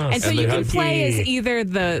 and so And you they can have- play as either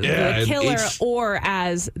the and killer each- or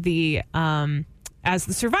as the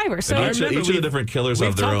survivor. So And each of the different killers we've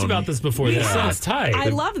have their talked own. about this before. This sounds tight. I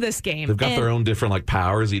love this game. They've got And their own different like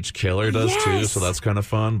powers. Each killer does too, Yes. so that's kind of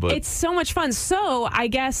fun. But it's so much fun. So I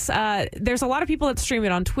guess there's a lot of people that stream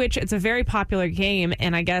it on Twitch. It's a very popular game,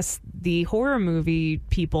 and I guess the horror movie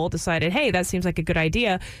people decided, hey, that seems like a good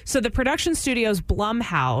idea. So the production studios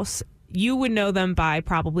Blumhouse, you would know them by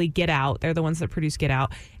probably Get Out. They're the ones that produce Get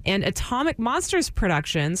Out. And Atomic Monsters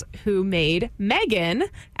Productions, who made Megan,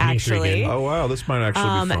 actually. Oh wow, this might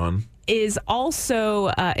actually be fun. Is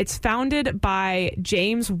also, it's founded by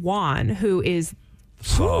James Wan, who is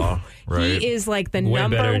Saw, right? He is like the Way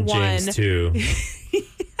number better than one. James 2.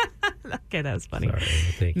 Okay, that was funny. Sorry,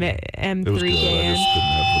 thank you. M3 It was good. I Dan. just didn't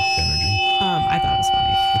have the energy. I thought it was funny.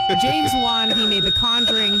 James Wan, he made The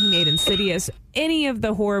Conjuring, he made Insidious. Any of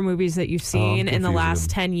the horror movies that you've seen in the confusing last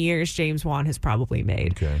him. 10 years, James Wan has probably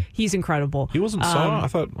made. Okay. He's incredible. He wasn't Saw. I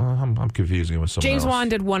thought I'm confusing him with someone James else. Wan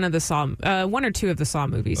did one or two of the Saw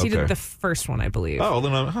movies. He Okay. did the first one, I believe. Oh,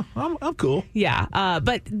 then I'm cool. Yeah,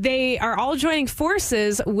 but they are all joining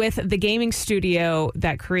forces with the gaming studio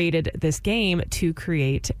that created this game to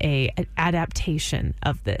create an adaptation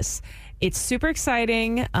of this. It's super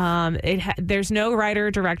exciting. There's no writer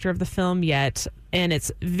or director of the film yet, and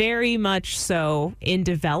it's very much so in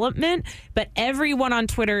development, but everyone on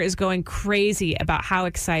Twitter is going crazy about how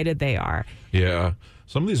excited they are. Yeah.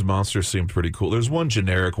 Some of these monsters seem pretty cool. There's one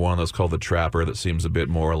generic one that's called the Trapper that seems a bit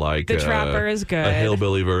more like The Trapper is good. A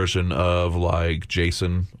hillbilly version of like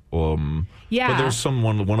Jason. Yeah. But there's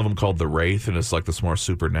one of them called the Wraith, and it's like this more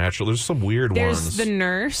supernatural. There's some weird There's ones. the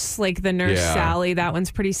nurse, like the nurse Sally. That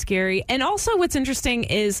one's pretty scary. And also, what's interesting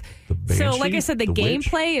is, so like I said, the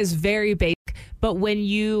gameplay is very basic. But when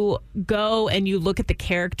you go and you look at the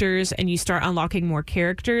characters and you start unlocking more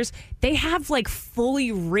characters, they have like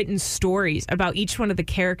fully written stories about each one of the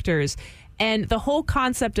characters. And the whole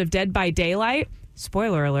concept of Dead by Daylight,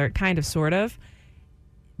 spoiler alert, kind of, sort of,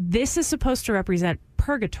 this is supposed to represent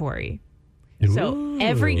purgatory. So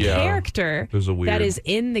every character that is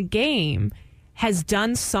in the game has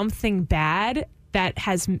done something bad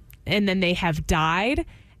and then they have died,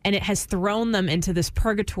 and it has thrown them into this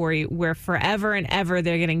purgatory where forever and ever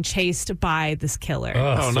they're getting chased by this killer.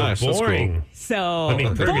 Oh, so nice. boring. That's So I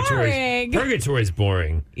mean, purgatory's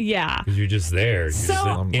boring. Yeah. Because you're just there.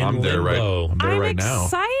 I'm there right now.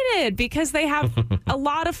 Excited because they have a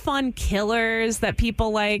lot of fun killers that people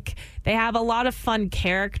like. They have a lot of fun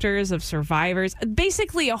characters of survivors.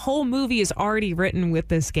 Basically, a whole movie is already written with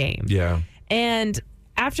this game. Yeah. And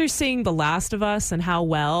after seeing The Last of Us and how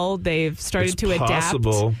well they've started to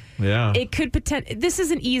possible. adapt, it could this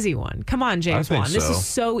is an easy one. Come on, James Wan. This is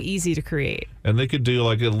so easy to create. And they could do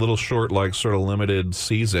like a little short, like sort of limited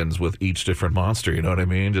seasons with each different monster. You know what I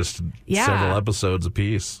mean? Just several episodes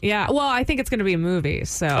apiece. Yeah. Well, I think it's going to be a movie.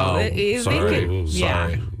 So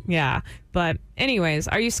sorry. Yeah. But anyways,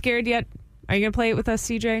 are you scared yet? Are you going to play it with us,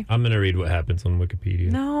 CJ? I'm going to read what happens on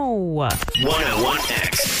Wikipedia. No.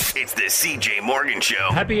 101X. It's the CJ Morgan Show.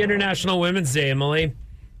 Happy International Women's Day, Emily.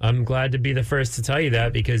 I'm glad to be the first to tell you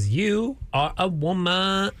that because you are a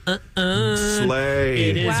woman. Slay.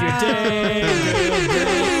 It is your day.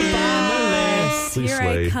 Here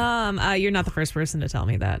I come. You're not the first person to tell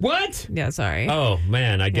me that. What? Yeah, sorry. Oh,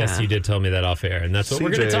 man. I guess you did tell me that off air, and that's what we're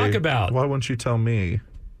going to talk about. Why wouldn't you tell me?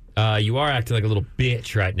 You are acting like a little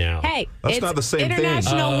bitch right now. Hey, that's it's not the same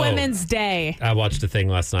International thing. Women's Day. I watched a thing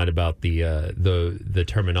last night about the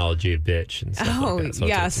terminology of bitch and stuff like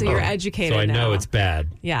that. So you're educated so I know now. it's bad.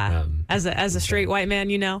 Yeah. As a straight white man,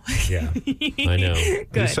 you know. Yeah, I know.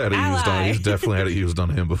 Good. He's definitely had it used on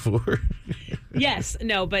him before. Yes,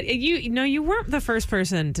 no, but you weren't the first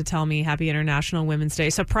person to tell me Happy International Women's Day.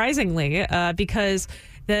 Surprisingly, because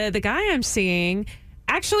the guy I'm seeing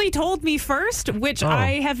actually told me first, which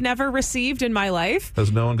I have never received in my life.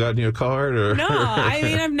 Has no one gotten you a card? Or No, I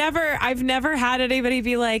mean I've never had anybody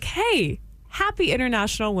be like, "Hey, Happy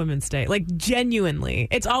International Women's Day." Like genuinely,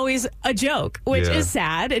 it's always a joke, which is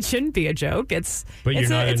sad. It shouldn't be a joke. But it's you're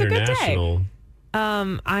not it's international. A good day.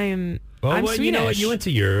 I'm Swedish. You know what? You went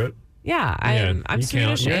to Europe. Yeah, I'm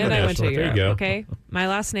Swedish and I went to There Europe. you go. Okay, my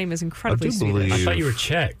last name is incredibly I do Swedish. believe- I thought you were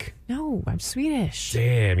Czech. No, I'm Swedish.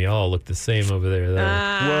 Damn, y'all look the same over there, though.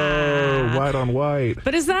 Whoa, white on white.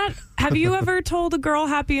 But have you ever told a girl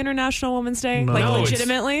Happy International Women's Day? No. Like No,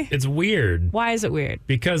 legitimately? It's weird Why is it weird?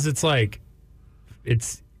 because it's like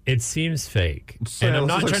it seems fake. So And I'm it's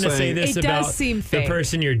not like trying to say saying- this It about does seem the fake.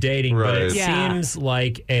 person you're dating, but it Right. Yeah. seems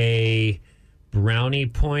like a brownie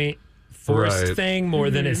point forced Right. thing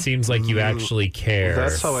more than it seems like you actually care.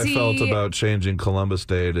 That's how I felt See- about changing Columbus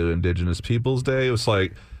Day to Indigenous Peoples Day. It was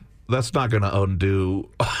like, that's not going to undo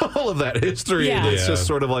all of that history. Yeah. It's Yeah. just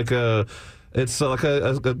sort of like a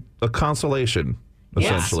consolation,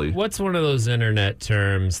 essentially. What's one of those internet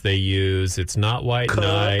terms they use? It's not white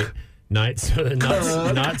knight.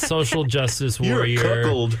 Not social justice warrior. You're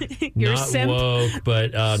cuckold. You're not simp. woke,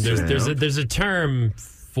 but there's a term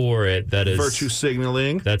for it that is Virtue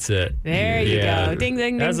signaling. That's it. There you go. Ding,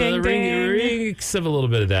 ding, ding, ding, ding. Rings of a little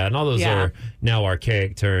bit of that, and all those Yeah. are now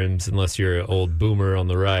archaic terms, unless you're an old boomer on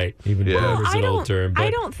the right. Even boomer's an old term. But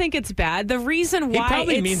I don't think it's bad. The reason he why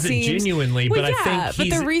probably it means seems, it genuinely, well, but yeah, I think but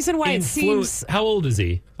he's the reason why it seems How old is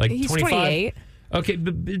he? Like he's 25? 28. Okay,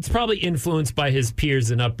 but it's probably influenced by his peers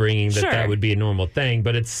and upbringing that Sure. that would be a normal thing,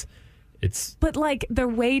 but it's But like the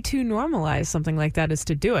way to normalize something like that is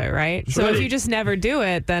to do it, right? Sure. So if you just never do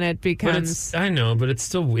it, then it But becomes. I know, but it's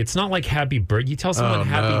still, it's not like happy birthday. You tell someone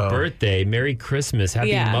happy birthday, Merry Christmas,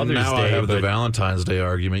 Happy Mother's now Day. I have the but- Valentine's Day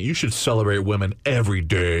argument. You should celebrate women every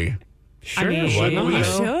day. Sure, I mean, why not? we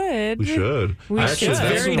should. We should. We Actually, should. It's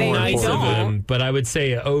that's very more nice of important. them, but I would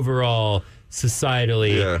say overall,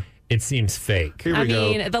 societally, it seems fake. Here we I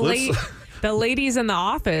go. mean, the ladies in the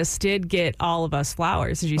office did get all of us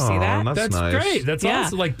flowers. Did you see Aw, that? that's nice. Great. That's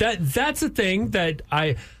awesome. Like that's a thing that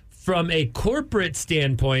from a corporate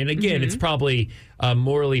standpoint, again, it's probably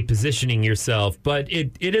morally positioning yourself, but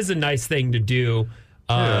it is a nice thing to do.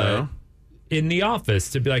 in the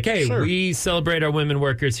office to be like, hey, we celebrate our women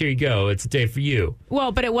workers. Here you go. It's a day for you.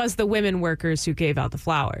 Well, but it was the women workers who gave out the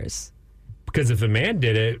flowers. Because if a man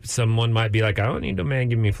did it, someone might be like, I don't need a man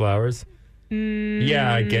giving me flowers.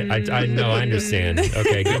 Yeah, I know, I understand.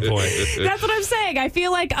 Okay, good point. That's what I'm saying. I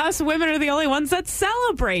feel like us women are the only ones that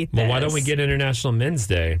celebrate this. Well, why don't we get International Men's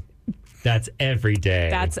Day? That's every day.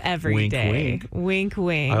 That's every Wink, day. wink. Wink,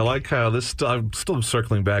 wink. I like how this. I'm still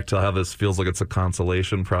circling back to how this feels like it's a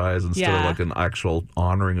consolation prize instead of like an actual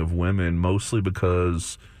honoring of women, mostly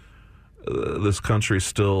because this country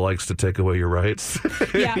still likes to take away your rights.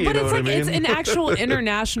 Yeah, You but know it's what I like it's mean? an actual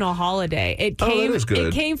international holiday. It came. that is good.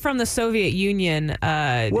 It came from the Soviet Union.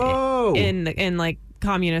 Whoa. In like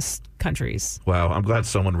communist countries. Wow, I'm glad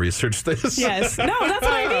someone researched this. Yes. No, that's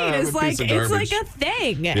what I mean. It's I'm a like piece of it's like garbage. a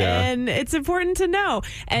thing, Yeah. and it's important to know.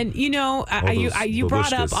 And you know, you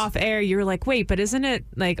brought up babushkas. off air. You were like, wait, but isn't it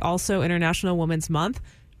like also International Women's Month?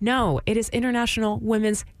 No, it is International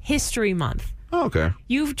Women's History Month. Oh, okay.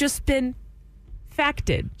 You've just been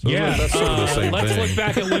facted. Yeah, that's sort of the same let's thing. look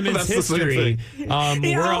back at women's That's the same history.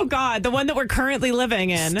 Oh God, the one that we're currently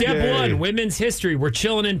living in. Step one, women's history. We're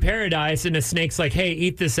chilling in paradise, and a snake's like, "Hey,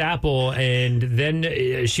 eat this apple," and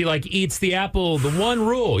then she like eats the apple. The one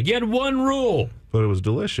rule. You had one rule. But it was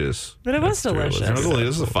delicious. But it was delicious. And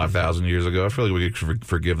this is 5,000 years ago. I feel like we could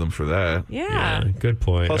forgive them for that. Yeah. Good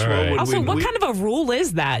point. Plus, All what right. would Also, we- what we- kind of a rule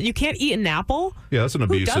is that? You can't eat an apple? Yeah, that's an Who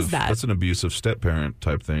abusive. does that? That's an abusive step parent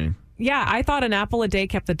type thing. Yeah, I thought an apple a day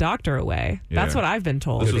kept the doctor away. That's Yeah. what I've been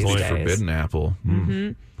told. This was these only days. forbidden apple.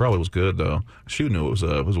 Probably was good though. She knew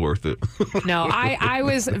it was worth it. No, I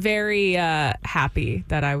was very happy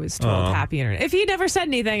that I was told happy internet. If he never said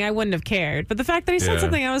anything, I wouldn't have cared. But the fact that he said Yeah.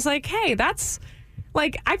 something, I was like, hey, that's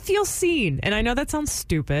like, I feel seen. And I know that sounds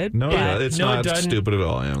stupid. No, but it's No, it not doesn't. stupid at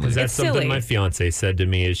all, Emily. Because that's It's something silly. my fiance said to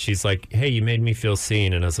me. Is she's like, "Hey, you made me feel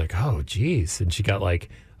seen," and I was like, "Oh, geez," and she got like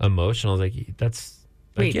emotional. I was like, "That's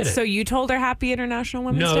I Wait, get it." so you told her Happy International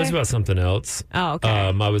Women's No, Day? it was about something else. Oh, okay.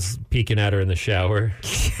 I was peeking at her in the shower.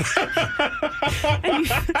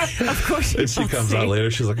 Of course you And she felt comes seen. out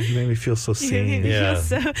later. She's like, "You made me feel so You made seen." me feel Yeah.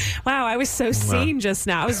 so- wow, I was so seen just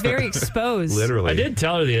now. I was very exposed. Literally. I did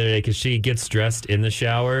tell her the other day because she gets dressed in the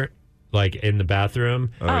shower, like in the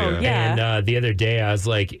bathroom. Oh, yeah. And the other day I was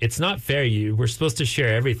like, "It's not fair. We're supposed to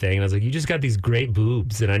share everything." And I was like, "You just got these great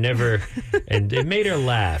boobs," and I never. And it made her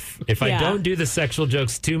laugh. If I Yeah. don't do the sexual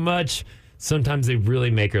jokes too much, sometimes they really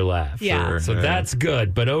make her laugh. Yeah. Sure, So yeah. that's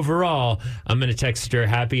good. But overall, I'm going to text her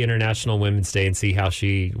Happy International Women's Day and see how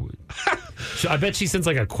she. I bet she sends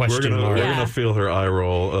like a We're question gonna mark. Yeah. we're gonna feel her eye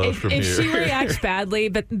roll from If here. she reacts badly,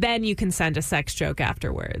 but then you can send a sex joke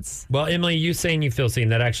afterwards. Well, Emily, you saying you feel seen,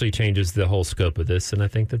 that actually changes the whole scope of this, and I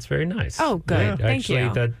think that's very nice. Oh, good. Right? Thank actually,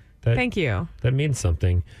 you. That Thank you. That means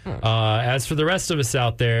something. As for the rest of us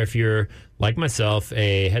out there, if you're, like myself,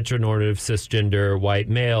 a heteronormative cisgender white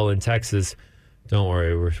male in Texas, don't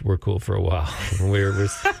worry, we're cool for a while. We're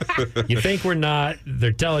you think we're not?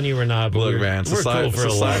 They're telling you we're not. But Look, we're, man, we're cool for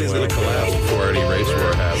a society's while. going to collapse before any race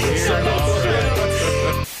war happens.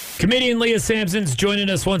 Comedian Leah Sampson's joining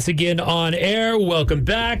us once again on air. Welcome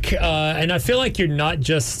back. And I feel like you're not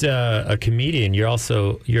just a comedian. You're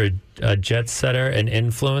a jet setter, an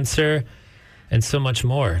influencer, and so much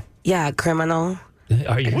more. Yeah, a criminal.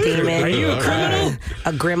 Are you a criminal?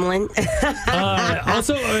 A gremlin.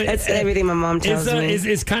 Also, That's everything my mom tells me.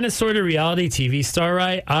 Is kind of sort of reality TV star,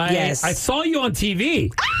 right? Yes. I saw you on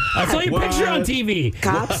TV. I saw your picture on TV.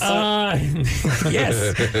 Cops?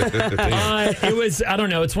 Yes. It was, I don't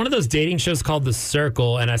know, it's one of those dating shows called The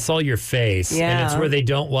Circle, and I saw your face. Yeah. And it's where they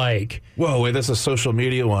don't like. Whoa, wait, that's a social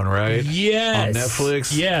media one, right? Yes. On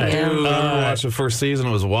Netflix? Yeah. Dude, I watched the first season.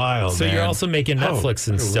 It was wild, So man. you're also making Netflix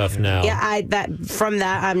and stuff now. Yeah, from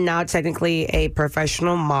that, I'm now technically a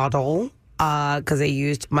professional model because they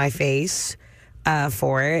used my face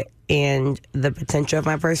for it and the potential of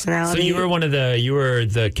my So personality. you were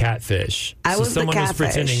the catfish. I was the someone was catfish.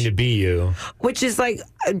 pretending to be you. Which is like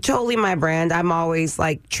totally my brand. I'm always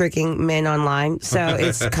like tricking men online, so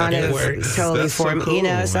it's kind It of works. totally That's for so me, cool, you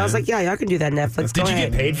know. So I was man. like, yeah, y'all can do that Netflix. Did Go you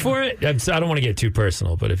ahead. get paid for it? I don't want to get too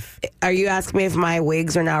personal, but if Are you asking me if my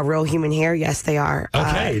wigs are now real human hair? Yes, they are.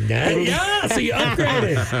 okay, yeah, so you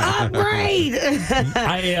upgraded. Upgrade.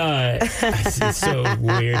 It's so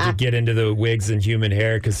weird to get into the wigs and human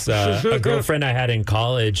hair because a girlfriend I had in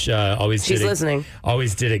college always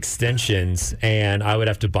did extensions, and I would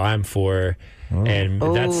have to buy them for her. And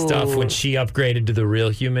that stuff, when she upgraded to the real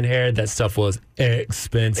human hair, that stuff was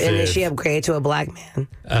expensive. And then she upgraded to a black man.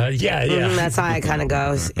 Yeah. That's how it kind of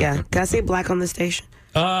goes. Yeah. Can I say black on the station?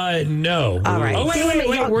 No. All right. Oh wait.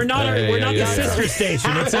 We're not the sister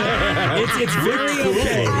station. It's very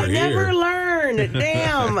okay. I never learned. Southern.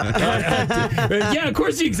 Damn. Yeah, of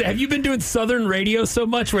course. Have you been doing Southern radio so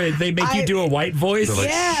much where they make you do a white voice?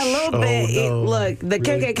 Yeah, a little bit. no. Look, the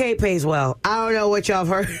KKK pays well. I don't know what y'all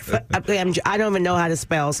have heard. I don't even know how to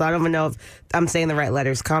spell, so I don't even know if I'm saying the right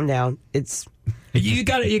letters. Calm down. It's You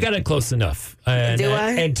got it close enough. And, Do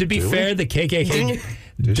I? And to be fair, the KKK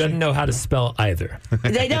doesn't know how to spell either.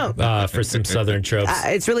 They don't. For some Southern tropes.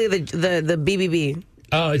 It's really the BBB.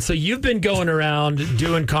 So you've been going around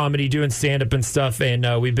doing comedy, doing stand-up and stuff,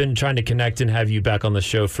 and we've been trying to connect and have you back on the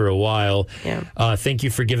show for a while. Yeah. Thank you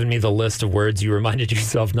for giving me the list of words you reminded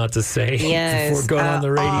yourself not to say before going on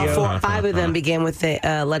the radio. 5 of them begin with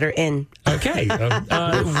the letter N. Okay.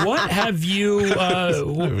 What have you?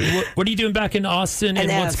 What are you doing back in Austin,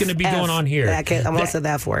 and what's going to be going on here? I'm also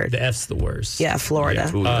that word. The F's the worst. Yeah,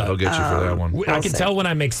 Florida. Ooh, I'll get you for that one. I can tell when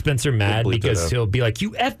I make Spencer mad Bleep that because out. he'll be like,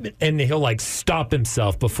 "You F," and he'll like stop himself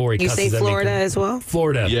before he You cusses say at me. Florida as well?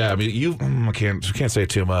 Florida. Yeah, I mean, I can't say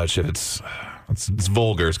too much. It's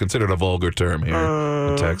vulgar. It's considered a vulgar term here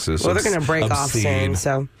in Texas. Well, they're It's going to break off obscene. soon,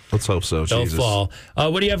 so. Let's hope so. They'll Jesus. fall.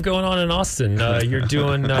 What do you have going on in Austin? You're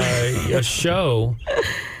doing a show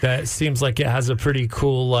that seems like it has a pretty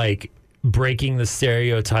cool, like, breaking the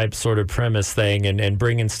stereotype sort of premise thing and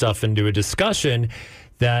bringing stuff into a discussion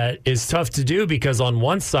that is tough to do because on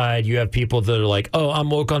one side you have people that are like, oh, I'm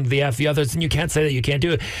woke on the F the others, and you can't say that, you can't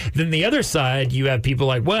do it. Then the other side, you have people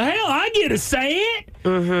like, well, hell, I get to say it,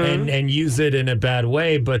 and use it in a bad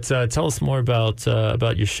way. But tell us more about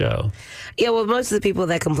your show. Yeah, well, most of the people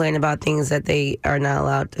that complain about things that they are not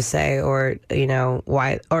allowed to say, or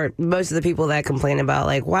why, or most of the people that complain about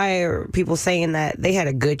like why are people saying that they had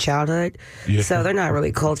a good childhood, so they're not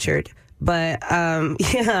really cultured. But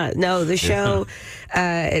the show.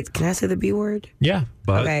 Can I say the B word? Yeah,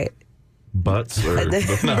 but okay. Butts or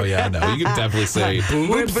no? Yeah, no. You can definitely say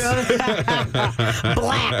boobs.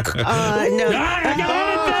 Black. No.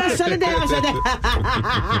 Shut it down.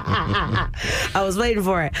 I was waiting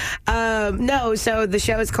for it. No, so the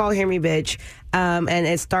show is called Hear Me Bitch. And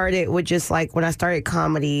it started with just like when I started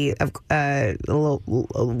comedy a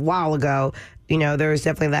while ago, there was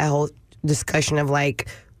definitely that whole discussion of like,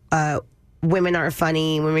 women aren't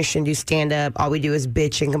funny, women shouldn't do stand-up, all we do is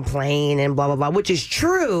bitch and complain and blah, blah, blah, which is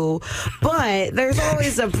true, but there's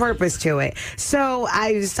always a purpose to it. So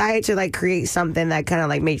I decided to like create something that kind of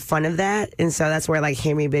like made fun of that, and so that's where like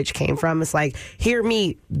Hear Me Bitch came from. It's like hear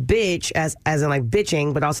me bitch as in like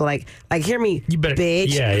bitching, but also like hear me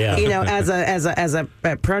bitch, as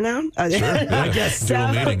a pronoun. Sure, yeah. I guess dual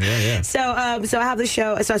meaning. Yeah. So I have the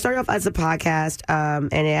show. So I started off as a podcast,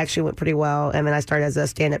 and it actually went pretty well. And then I started as a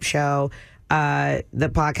stand-up show. The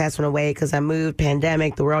podcast went away because I moved,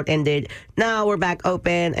 pandemic, the world ended. Now we're back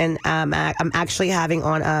open, and I'm actually having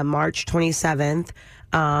on March 27th.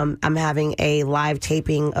 I'm having a live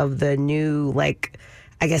taping of the new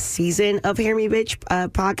season of Hear Me Bitch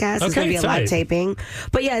podcast. It's gonna be a live taping.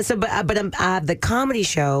 But yeah, but I have the comedy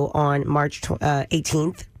show on March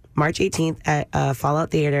 18th. March 18th at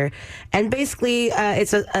Fallout Theater, and basically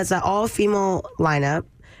it's an all-female lineup,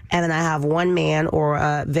 and then I have one man or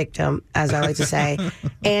a victim, as I like to say,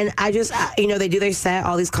 and I just they do their set.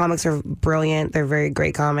 All these comics are brilliant. They're very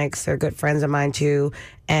great comics. They're good friends of mine too,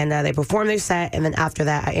 and they perform their set, and then after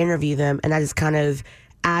that I interview them, and I just kind of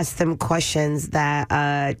ask them questions that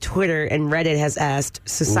Twitter and Reddit has asked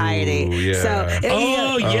society. Ooh, yeah. So,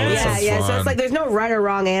 So it's like there's no right or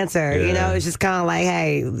wrong answer. Yeah. It's just kind of like,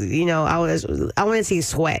 hey, I want to see you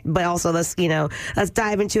sweat, but also let's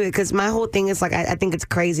dive into it, because my whole thing is like I think it's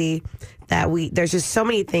crazy that there's just so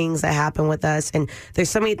many things that happen with us, and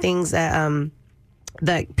there's so many things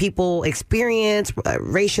that people experience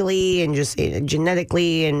racially and just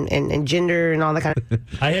genetically and gender and all that kind of.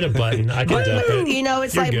 I hit a button. I can dump it.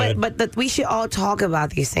 It's You're like, good. but we should all talk about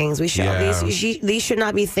these things. We should. These should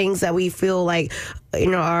not be things that we feel like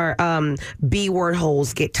our B word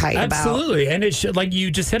holes get tight about. Absolutely, and it should, like you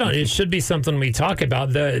just hit on, it should be something we talk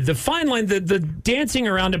about. The fine line, the dancing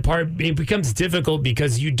around it part, it becomes difficult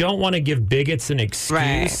because you don't want to give bigots an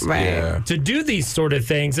excuse to do these sort of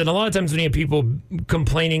things. And a lot of times when you have people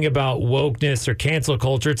complaining about wokeness or cancel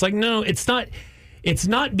culture, it's like, no, it's not. It's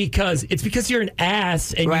not because you're an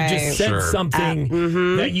ass and you just said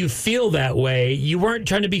something that you feel that way. You weren't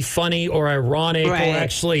trying to be funny or ironic or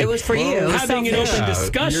actually. It was for you. Having an open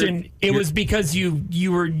discussion. It was because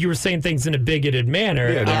you were saying things in a bigoted manner.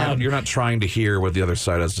 Yeah, you're not trying to hear what the other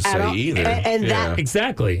side has to say either. And that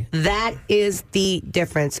exactly. That is the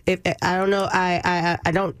difference. If I don't know, I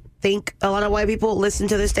don't think a lot of white people listen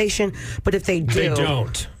to this station, but if they do, They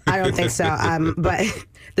don't. I don't think so. But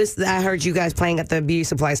I heard you guys playing at the beauty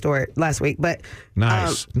supply store last week. But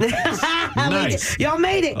Nice. nice. Y'all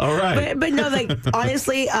made it. All right. But no, like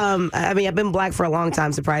honestly, I mean, I've been black for a long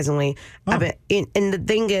time. Surprisingly, and the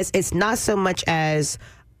thing is, it's not so much as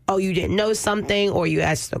you didn't know something or you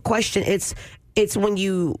asked a question. It's when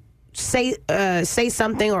you say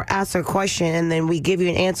something or ask a question and then we give you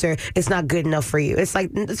an answer, it's not good enough for you. It's like,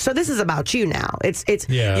 so this is about you now.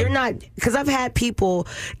 You're not, because I've had people,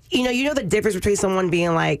 you know the difference between someone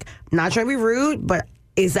being like, not trying to be rude, but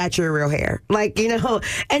is that your real hair? Like, and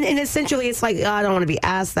essentially it's like, I don't want to be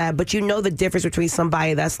asked that, but you know the difference between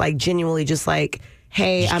somebody that's like genuinely just like,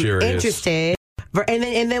 hey, Just I'm curious. interested.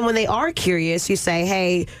 And then when they are curious, you say,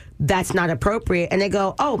 hey, that's not appropriate. And they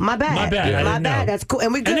go, oh, my bad. My bad. I My didn't bad. know. That's cool.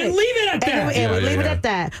 And we good. And then leave it at that. And we leave it Yeah. at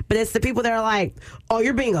that. But it's the people that are like, oh,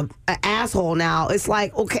 you're being an asshole now. It's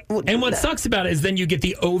like, okay. And what sucks about it is then you get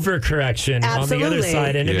the overcorrection on the other Absolutely.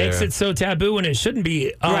 side, and it Yeah. makes it so taboo when it shouldn't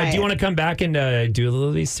be. Right. Do you want to come back and do a little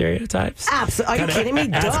of these stereotypes? Absolutely. Are you Kinda kidding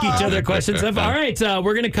me? Ask Duh. each other questions. All right,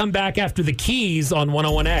 we're going to come back after the keys on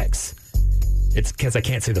 101X. It's because I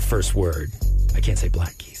can't say the first word. I can't say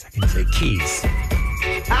black keys. I can say keys.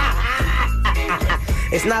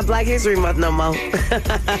 It's not Black History Month no more.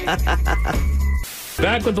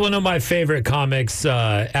 Back with one of my favorite comics.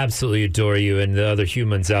 Absolutely adore you, and the other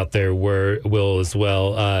humans out there will as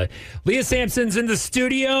well. Leah Sampson's in the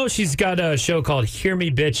studio. She's got a show called Hear Me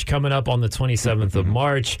Bitch coming up on the 27th of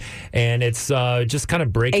March, and it's just kind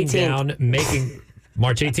of breaking 18th. down, making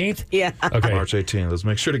March 18th. Yeah. Okay. March 18th. Let's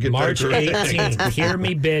make sure to get March that correct. 18th. Hear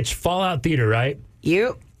Me Bitch. Fallout Theater, right?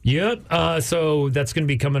 Yep. Yep. So that's going to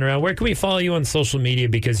be coming around. Where can we follow you on social media?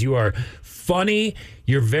 Because you are funny.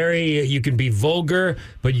 You can be vulgar,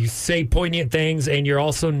 but you say poignant things, and you're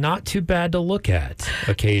also not too bad to look at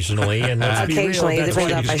occasionally. And let's be real, Occasionally, it that's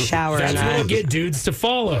depends what if I shower or that's not. what'll get dudes to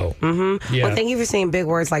follow. Mm-hmm. Yeah. Well, thank you for saying big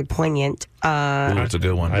words like poignant. Ooh, that's a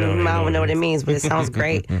good one. I don't know what it means, but it sounds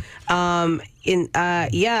great. You can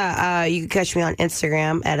catch me on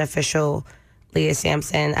Instagram at official Leah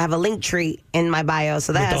Sampson. I have a link tree in my bio,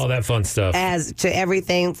 so With that all that fun stuff. has to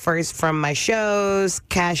everything first from my shows,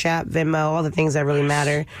 Cash App, Venmo, all the things that really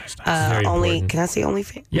matter. Very important. Can I say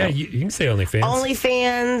OnlyFans? Yeah, you can say OnlyFans.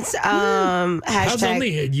 OnlyFans. How's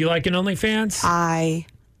Hashtag. you like an OnlyFans? I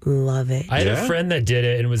love it. I had a friend that did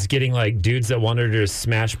it and was getting like dudes that wanted her to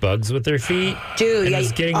smash bugs with their feet. Dude, and yeah,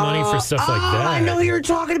 was getting money for stuff like that. I know who you're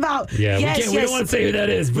talking about. Yeah, yes, we don't want to say who that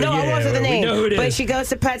is, but no, I yeah, won't say the we name. know who it But is. she goes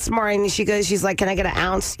to PetSmart and she's like, "Can I get an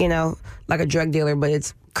ounce?" Like a drug dealer, but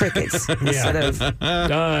it's crickets instead of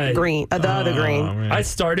green. The other green. I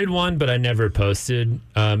started one, but I never posted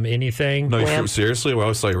anything. No, seriously? Well, I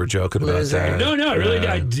was like, we're joking about that. No, really.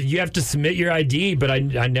 You have to submit your ID, but I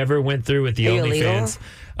never went through with the Are you illegal? OnlyFans.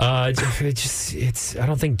 It's. I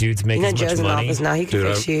don't think dudes make as much Joe's in money. office now. He can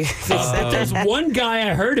fix you. There's one guy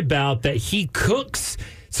I heard about that he cooks.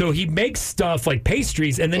 So he makes stuff like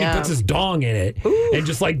pastries, and then he puts his dong in it and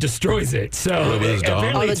just like destroys it. So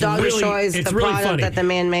apparently the it's dog really, destroys it's the really product funny. that the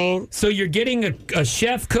man made. So you're getting a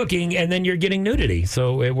chef cooking, and then you're getting nudity.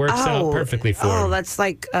 So it works out perfectly for him. that's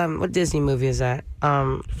like what Disney movie is that?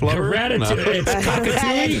 Ratatouille. It's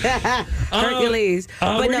Cockatouille. Hercules.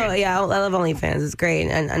 But we're no, gonna- yeah, I love OnlyFans. It's great,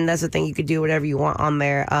 and that's the thing. You could do whatever you want on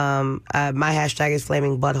there. My hashtag is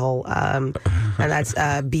flaming butthole, and that's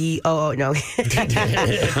BOO. No,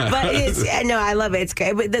 but I love it. It's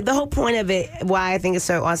great. But the whole point of it, why I think it's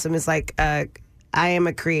so awesome, is like I am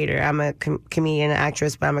a creator. I'm a comedian, an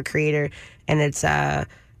actress, but I'm a creator, and it's a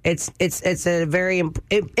very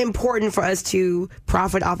important for us to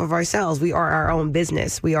profit off of ourselves. We are our own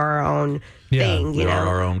business. We are our own thing. We are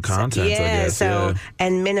our own content, I guess.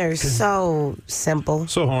 And men are so simple.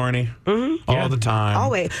 So horny. All the time.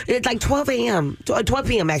 Always. It's like 12 a.m. 12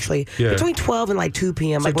 p.m. actually. Yeah. Between 12 and like 2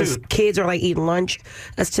 p.m. So, like when dude- kids are like eating lunch.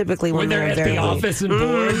 That's typically when they're at very the office and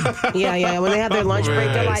bored. Yeah. When they have their lunch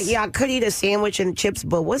break, they're like, Nice. yeah, I could eat a sandwich and chips,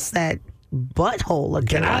 but what's that butthole looking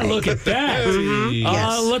Can I like? look at that?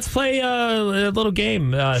 Yes. Let's play a little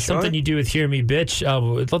game. Something you do with Hear Me Bitch.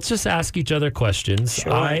 Let's just ask each other questions.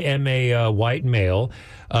 Sure. I am a white male.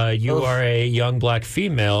 You are a young black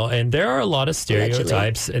female. And there are a lot of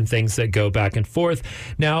stereotypes and things that go back and forth.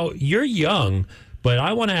 Now, you're young. But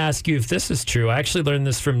I want to ask you if this is true. I actually learned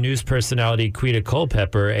this from news personality Quita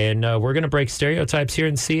Culpepper, and we're going to break stereotypes here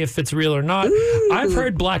and see if it's real or not. I've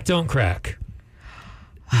heard black don't crack.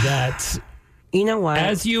 That you know what?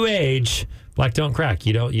 As you age, black don't crack.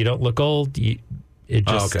 You don't look old. It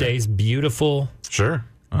just stays beautiful. Sure.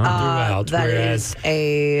 throughout. That Whereas is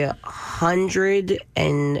a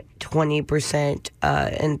 120%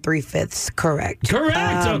 and 3/5 correct.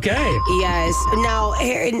 Correct. Okay. Yes. Now,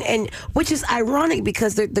 and which is ironic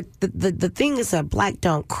because the thing is that black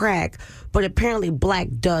don't crack, but apparently black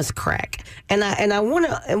does crack. And I want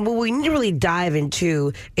to, and what we need to really dive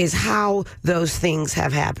into is how those things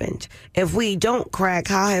have happened. If we don't crack,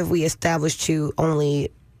 how have we established to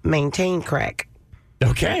only maintain crack?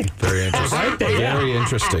 Okay. Very interesting. I like that, yeah. Very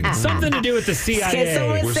interesting. Something to do with the CIA. Can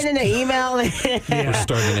someone send in an email? We're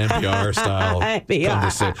starting an NPR style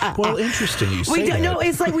conversation. Well, interesting. You say We don't. that. No,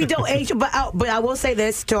 it's like we don't age. But I will say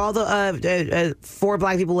this to all the 4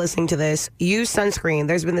 black people listening to this: use sunscreen.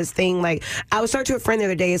 There's been this thing like I was talking to a friend the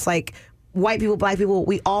other day. It's like white people, black people.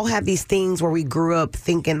 We all have these things where we grew up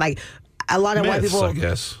thinking like. A lot of white Myths, people, I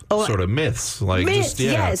guess, sort of myths, like myths, just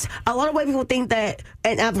yeah. yes. A lot of white people think that,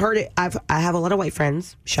 and I've heard it. I have a lot of white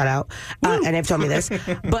friends. Shout out, and they've told me this.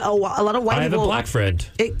 But a lot of white I people. have a black friend.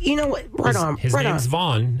 You know what? Right on. His right name's on.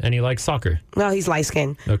 Vaughn, and he likes soccer. No, he's light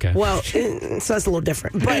skinned. Okay. Well, so it's a little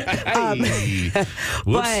different. But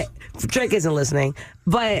but Drake isn't listening.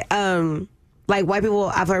 But like white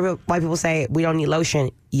people, I've heard white people say we don't need lotion.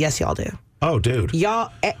 Yes, y'all do. Oh, dude. Y'all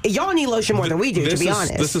need lotion more than we do, to be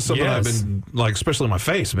honest. This is something I've been, like, especially my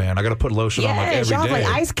face, man. I got to put lotion on, like, every y'all day. have,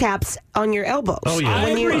 like, ice caps on your elbows. Oh, yeah.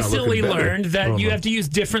 I recently better. learned that you have to use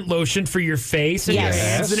different lotion for your face and your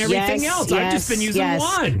hands and everything else. I've just been using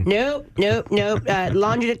one. Nope.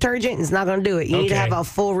 Laundry detergent is not going to do it. You need to have a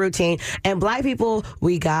full routine. And black people,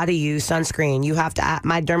 we got to use sunscreen. You have to.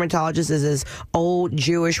 My dermatologist is this old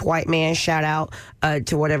Jewish white man. Shout out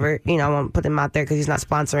to whatever. I won't put him out there because he's not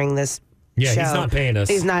sponsoring this. Yeah, show. he's not paying us.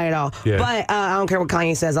 He's not at all. Yeah. But I don't care what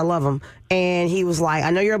Kanye says. I love him. And he was like, I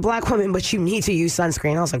know you're a black woman, but you need to use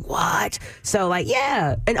sunscreen. I was like, what? So, like,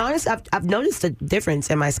 yeah. And honestly, I've noticed a difference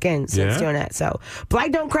in my skin since doing that. So,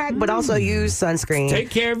 black don't crack, but also use sunscreen.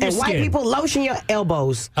 Take care of your and skin. white people lotion your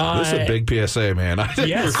elbows. This is a big PSA, man.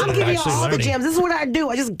 Yes, I'm giving y'all all the gems. This is what I do.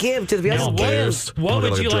 I just give to the people. What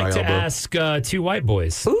would you like to ask 2 white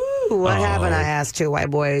boys? Ooh, what haven't I asked 2 white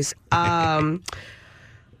boys?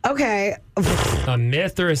 Okay. A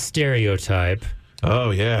myth or a stereotype? Oh,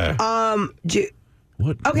 yeah.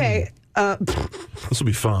 What? Okay. This will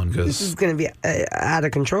be fun because this is going to be out of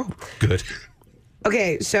control. Good.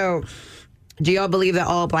 Okay, so do y'all believe that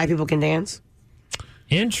all black people can dance?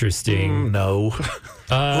 Interesting. No.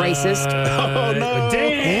 Racist. Oh no!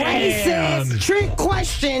 Damn. Racist. Trick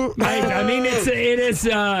question. I mean,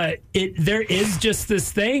 there is just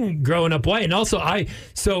this thing growing up white, and also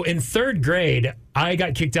so in 3rd grade. I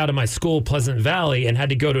got kicked out of my school, Pleasant Valley, and had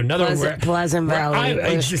to go to another one. Pleasant Valley.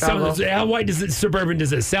 How white suburban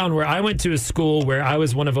does it sound? Where I went to a school where I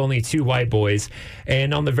was one of only 2 white boys,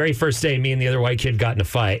 and on the very first day, me and the other white kid got in a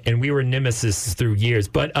fight, and we were nemesis through years.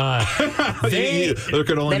 But there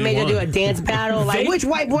could only they be made one. you do a dance battle. Like, which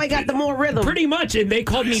white boy got the more rhythm? Pretty much, and they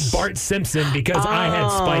called me Bart Simpson because I had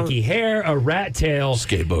spiky hair, a rat tail,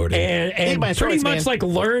 skateboarding, and pretty much like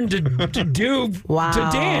learned to do to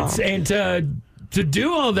dance and to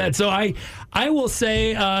do all that. So I will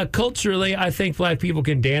say culturally, I think black people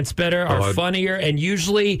can dance better, are funnier, and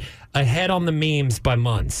usually ahead on the memes by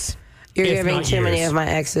months. You're giving too many of my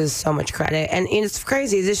exes so much credit. And it's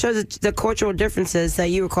crazy. This shows the cultural differences that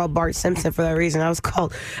you were called Bart Simpson for that reason. I was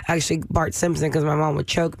called actually Bart Simpson because my mom would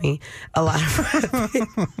choke me a lot.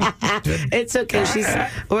 It's okay.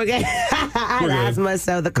 I had asthma,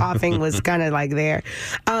 so the coughing was kind of like there.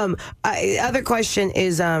 Other question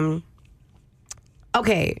is,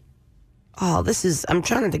 okay. Oh, I'm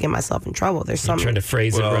trying not to get myself in trouble. There's something. Trying to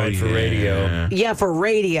phrase it right for radio. Yeah, for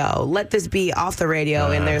radio. Let this be off the radio,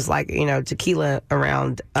 and there's tequila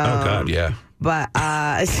around. Oh, God, yeah. But,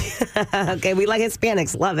 okay, we like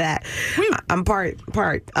Hispanics. Love that. I'm part.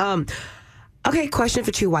 Okay, question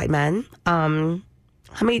for 2 white men. How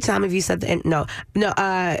many times have you said no.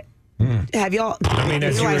 Have y'all? I mean,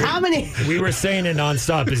 how many? We were saying it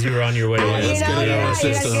nonstop as you were on your way.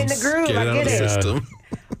 Get in the groove. Get I get it. System.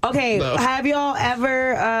 Okay, have y'all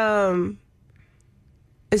ever?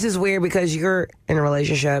 This is weird because you're in a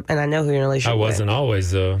relationship, and I know who you're in a relationship with. I wasn't always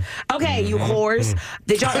though. Okay, you whores.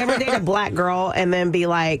 Did y'all ever date a black girl and then be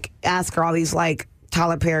like, ask her all these like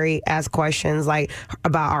Tyler Perry ask questions like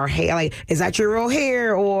about our hair, like, is that your real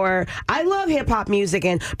hair? Or I love hip hop music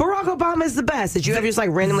and Barack Obama is the best. Did you ever just like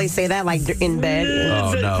randomly say that like in bed?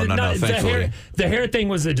 Oh no, thankfully. The hair thing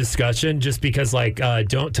was a discussion just because like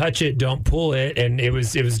don't touch it, don't pull it, and it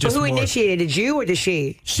was just. But who initiated? Did you or did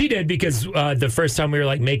she? She did because the first time we were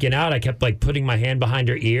like making out, I kept like putting my hand behind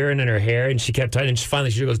her ear and in her hair, and she kept touching. And finally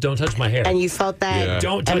she goes, "Don't touch my hair." And you felt that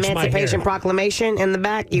don't touch my hair. Emancipation Proclamation in the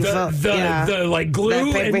back. You felt the like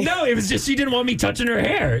glue. And no, it was just she didn't want me touching her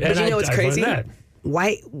hair. But and you know what's crazy? That.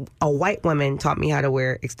 A white woman taught me how to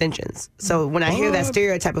wear extensions. So when I hear that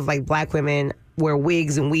stereotype of like black women wear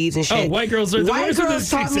wigs and weaves and shit. Oh, white girls are the white worst with girls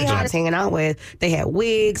taught me how I was hanging out with. They had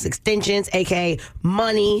wigs, extensions, aka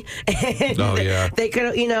money. And they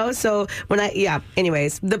could, so when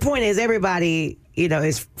anyways, the point is everybody,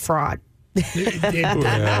 is fraud. That's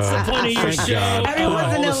the point of your show.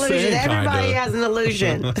 Everyone's an illusion. Everybody has an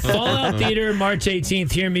illusion. Fallout Theater, March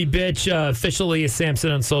 18th. Hear me, bitch. Officially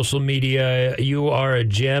Samson on social media. You are a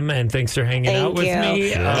gem, and thanks for hanging out with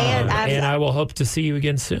me. And I will hope to see you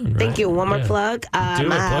again soon. Thank you. One more plug. Do it.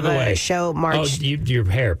 Plug away. Show March. Oh, your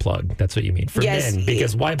hair plug. That's what you mean for men,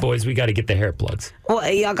 because white boys, we got to get the hair plugs. Well,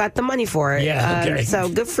 y'all got the money for it. Yeah. Okay. So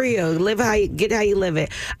good for you. Get how you live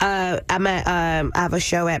it. I have a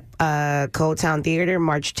show at Cold Town Theater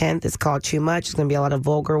March 10th. It's called Too Much. It's going to be a lot of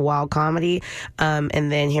vulgar, wild comedy.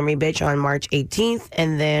 And then Hear Me Bitch on March 18th.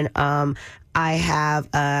 And then I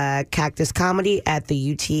have Cactus Comedy at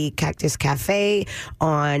the UT Cactus Cafe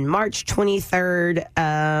on March 23rd.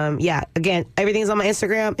 Again, everything's on my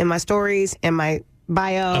Instagram and my stories and my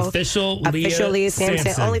bio. Official Leah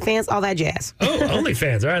Samson. OnlyFans, all that jazz. Oh,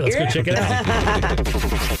 OnlyFans. All right, let's go check it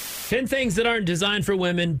out. 10 things that aren't designed for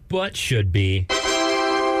women but should be.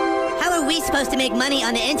 How are we supposed to make money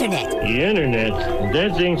on the internet? The internet?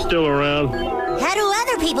 That thing's still around. How do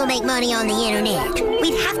other people make money on the internet?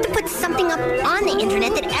 We'd have to put something up on the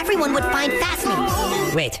internet that everyone would find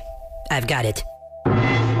fascinating. Wait, I've got it.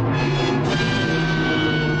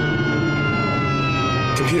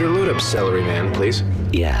 Computer load up Celery Man, please.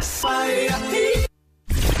 Yes.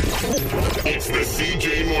 It's the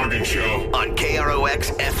CJ Morgan Show on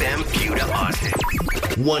KROX FM, Buda, Austin.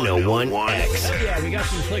 101X. Yeah, we got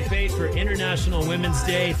some clickbait for International Women's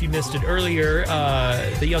Day. If you missed it earlier,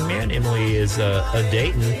 the young man Emily is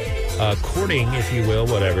dating, courting, if you will,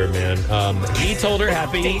 whatever, man. He told her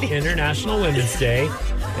Happy International Women's Day,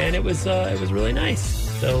 and it was really nice.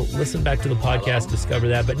 So listen back to the podcast, discover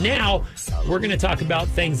that. But now we're going to talk about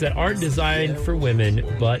things that aren't designed for women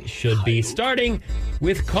but should be. Starting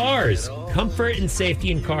with cars. Comfort and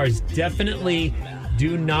safety in cars definitely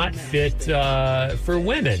do not fit for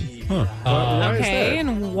women. Okay,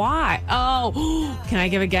 and why? Oh, can I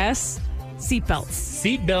give a guess? Seatbelts.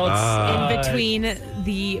 Seatbelts. In between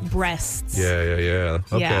the breasts. Yeah.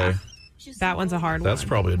 Okay. Yeah. That one's a hard one. That's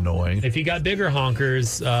probably annoying. If you got bigger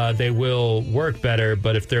honkers, they will work better.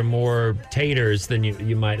 But if they're more taters, then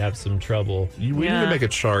you might have some trouble. We need to make a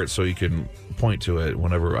chart so you can point to it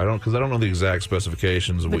whenever. Because I don't know the exact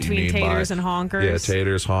specifications of what you mean by taters and honkers. Yeah,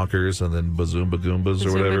 taters, honkers, and then bazoomba goombas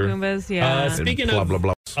or whatever. Goombas, yeah. Speaking blah, blah,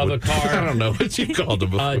 blah. of a car, I don't know what you called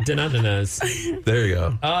them before. Dananas. There you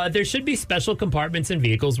go. There should be special compartments in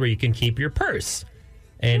vehicles where you can keep your purse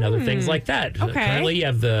and other things like that. Okay. Currently, you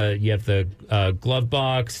have the glove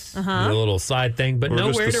box, the little side thing, but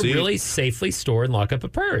nowhere to really safely store and lock up a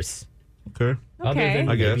purse. Okay. Other than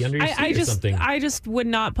I guess. maybe under your seat or something. I just would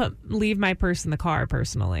not leave my purse in the car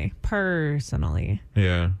personally.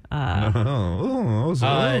 Yeah.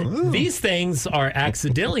 These things are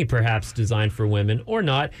accidentally perhaps designed for women or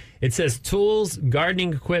not. It says tools,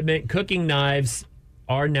 gardening equipment, cooking knives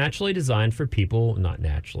are naturally designed for people, not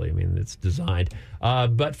naturally, I mean, it's designed,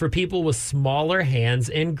 but for people with smaller hands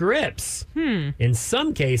and grips. In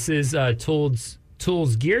some cases,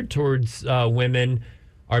 tools geared towards women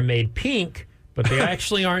are made pink, but they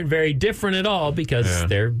actually aren't very different at all because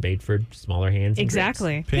they're made for smaller hands and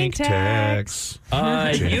exactly. grips. Pink tax.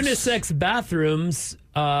 Unisex bathrooms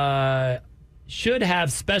should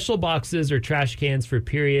have special boxes or trash cans for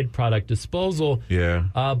period product disposal. Yeah.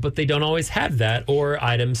 But they don't always have that or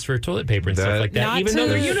items for toilet paper and stuff like that, even though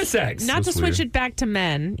they're unisex. Not to switch it back to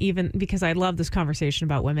men, even because I love this conversation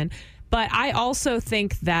about women. But I also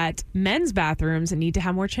think that men's bathrooms need to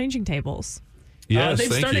have more changing tables. Yes, they've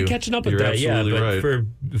thank started you. catching up with You're that, absolutely but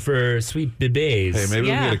right. for sweet bébés. Hey, maybe we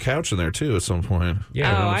can get a couch in there too at some point.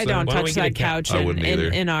 Yeah, I don't touch that couch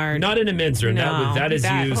in our... Not in a men's room. No, that is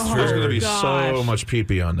used for... There's going to be so much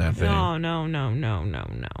pee-pee on that thing. No.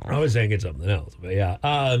 I was thinking something else, but yeah.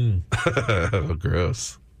 Oh,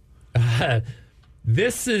 gross.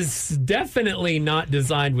 This is definitely not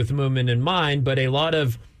designed with women in mind, but a lot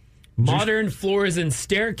of Modern floors and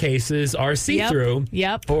staircases are see-through.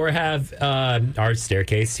 Yep. Or have our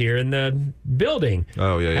staircase here in the building.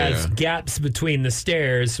 Oh, yeah. Has gaps between the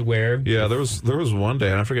stairs where... Yeah, there was one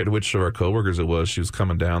day, and I forget which of our coworkers it was. She was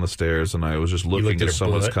coming down the stairs, and I was just looking as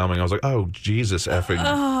someone was coming. I was like, oh, Jesus effing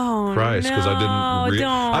Christ, because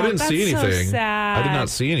I didn't see anything. So sad. I did not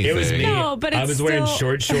see anything. It was me. No, but I was wearing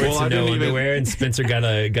short shorts and no underwear, and Spencer got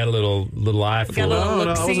a little eye full. No, I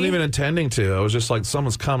wasn't even intending to. I was just like,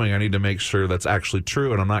 someone's coming. I need to make sure that's actually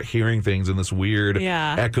true, and I'm not hearing things in this weird,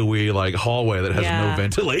 echoey like hallway that has no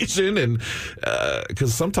ventilation. And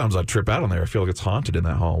because sometimes I trip out on there, I feel like it's haunted in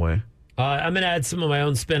that hallway. I'm going to add some of my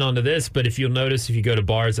own spin onto this, but if you'll notice, if you go to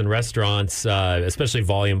bars and restaurants, especially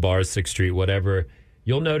volume bars, 6th Street, whatever,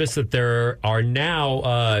 you'll notice that there are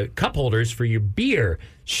now cup holders for your beer,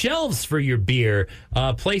 shelves for your beer,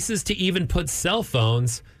 places to even put cell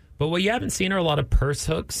phones. But what you haven't seen are a lot of purse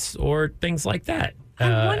hooks or things like that.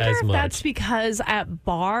 I wonder if that's because at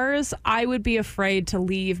bars, I would be afraid to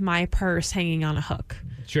leave my purse hanging on a hook.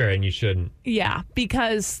 Sure, and you shouldn't. Yeah,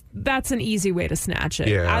 because that's an easy way to snatch it.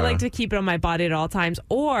 Yeah. I like to keep it on my body at all times.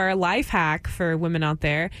 Or life hack for women out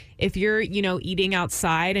there, if you're, eating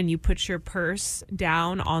outside and you put your purse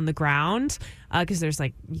down on the ground, because there's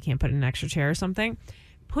you can't put it in an extra chair or something,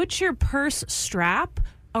 put your purse strap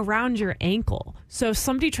around your ankle. So if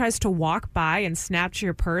somebody tries to walk by and snatch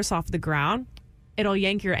your purse off the ground, it'll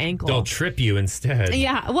yank your ankle. They'll trip you instead.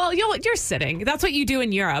 Yeah. Well, you're sitting. That's what you do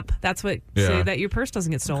in Europe. That's what so that your purse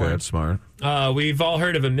doesn't get stolen. Okay, that's smart. We've all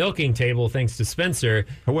heard of a milking table thanks to Spencer.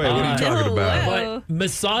 Oh, wait, what are you talking about? But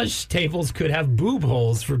massage tables could have boob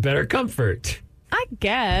holes for better comfort. I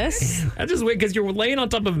guess. That's just weird because you're laying on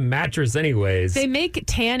top of a mattress anyways. They make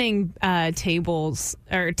tanning tables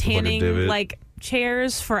or tanning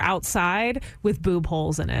chairs for outside with boob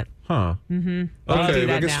holes in it. Huh. Mm-hmm.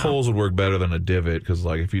 Okay, I guess holes would work better than a divot because,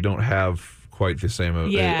 if you don't have quite the same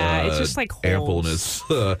it's just like ampleness,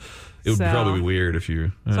 it would probably be weird if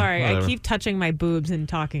you... Sorry, whatever. I keep touching my boobs and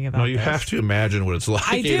talking about No, you have to imagine what it's like.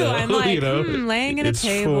 I do. I'm like, laying in a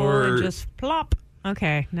table and just plop.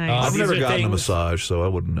 Okay, nice. I've never gotten a massage, so I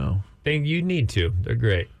wouldn't know. You need to. They're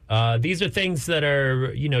great. These are things that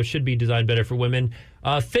are, should be designed better for women.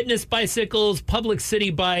 Fitness bicycles, public city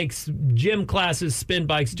bikes, gym classes, spin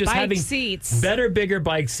bikes, just having seats. Better, bigger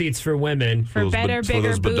bike seats for women. For bigger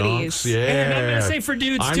booties. Yeah. And I'm going to say for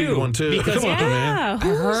dudes, I too. need one, too. Because, Come on, man.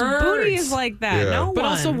 Whose booty is like that? Yeah. No but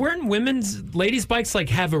one. also, weren't ladies' bikes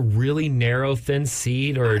have a really narrow, thin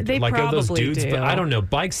seat? Or They are those probably dudes? do. But I don't know.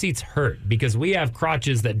 Bike seats hurt because we have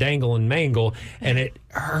crotches that dangle and mangle, and it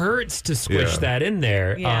hurts to squish that in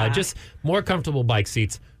there. Yeah. Just more comfortable bike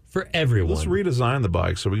seats for everyone. Let's redesign the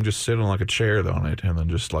bike so we can just sit on a chair on it and then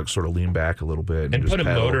just sort of lean back a little bit. And just put a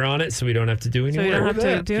pedal. motor on it so we don't have to do any So you don't work. have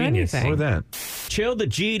to do Genius. anything. Or that. Chill the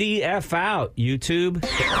GDF out, YouTube.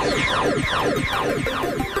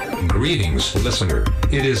 Greetings, listener.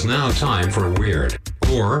 It is now time for Weird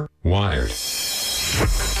or Wired.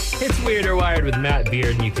 It's Weird or Wired with Matt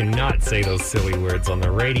Beard, and you cannot say those silly words on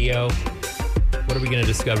the radio. What are we going to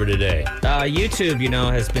discover today? YouTube,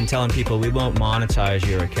 has been telling people we won't monetize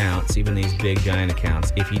your accounts, even these big giant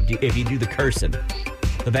accounts, if you do the cursing,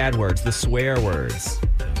 the bad words, the swear words,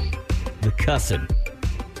 the cussing.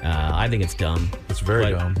 I think it's dumb. It's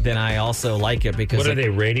very dumb. Then I also like it because What are they,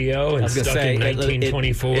 radio and stuck in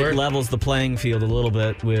 1924? It levels the playing field a little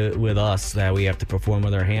bit with us that we have to perform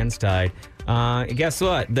with our hands tied. Guess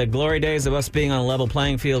what? The glory days of us being on a level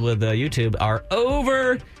playing field with YouTube are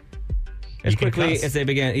over. As quickly as they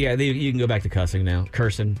began, you can go back to cussing now.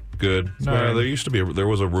 Cursing. Good. No, there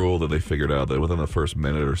was a rule that they figured out that within the first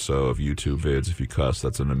minute or so of YouTube vids, if you cuss,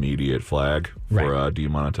 that's an immediate flag for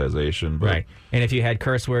demonetization. But right. And if you had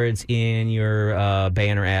curse words in your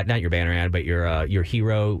banner ad, not your banner ad, but your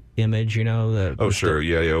hero image,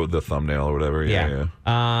 the thumbnail or whatever.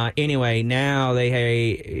 Yeah. Anyway, now now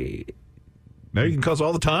you can cuss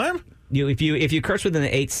all the time. If you curse within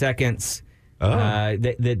 8 seconds.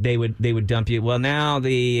 They would dump you. Well, now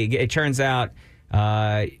it turns out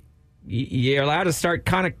you're allowed to start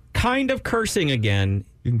kind of cursing again.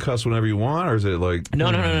 You can cuss whenever you want, or is it like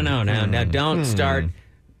no? Now don't start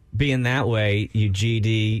being that way. You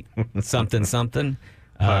GD something.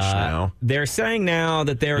 Hush now. They're saying now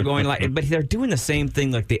that they're going but they're doing the same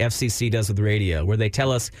thing like the FCC does with radio, where they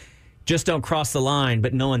tell us. Just don't cross the line,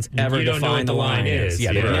 but no one's ever defined the line is.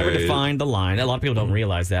 Yeah, they've never defined the line. A lot of people don't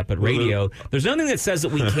realize that, but radio, there's nothing that says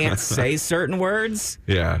that we can't say certain words.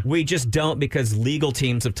 Yeah. We just don't because legal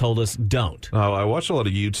teams have told us don't. Oh, I watch a lot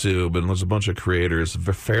of YouTube, and there's a bunch of creators,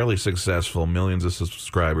 fairly successful, millions of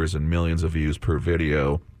subscribers and millions of views per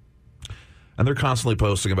video. And they're constantly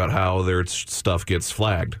posting about how their stuff gets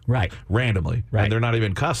flagged. Right. Randomly. Right. And they're not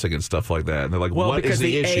even cussing and stuff like that. And they're like, what is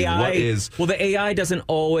the issue? What is... Well, the AI doesn't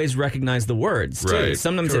always recognize the words, too. Right.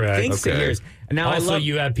 Sometimes Correct. it thinks it hears. Now, also,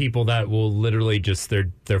 you have people that will literally just,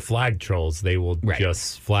 they're flag trolls. They will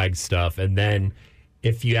just flag stuff. And then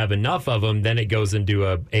if you have enough of them, then it goes into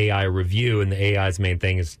a AI review. And the AI's main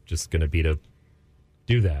thing is just going to be to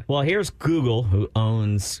do that. Well, here's Google, who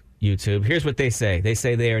owns YouTube. Here's what they say. They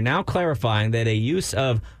say they are now clarifying that a use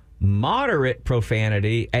of moderate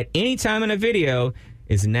profanity at any time in a video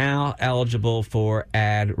is now eligible for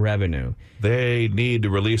ad revenue. They need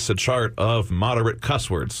to release a chart of moderate cuss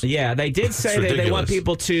words. Yeah, they did say that they want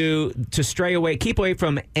people to stray away, keep away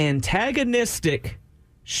from antagonistic,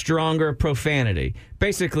 stronger profanity.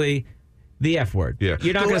 Basically, the F word. Yeah.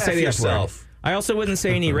 You're not going to say the F word. yourself. I also wouldn't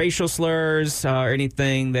say any racial slurs or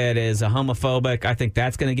anything that is homophobic. I think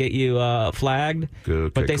that's going to get you flagged.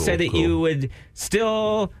 Good, but they said that you would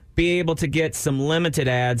still be able to get some limited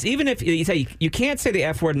ads, even if you say you can't say the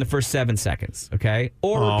F word in the first 7 seconds, okay?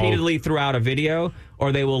 Or repeatedly throughout a video,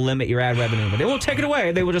 or they will limit your ad revenue. But they won't take it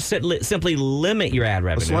away. They will just simply limit your ad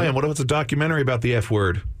revenue. Slam, what if it's a documentary about the F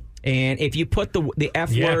word? And if you put the F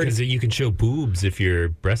word... Yeah, because you can show boobs if you're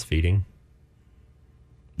breastfeeding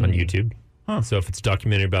on YouTube. So if it's a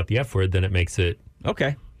documentary about the F word, then it makes it...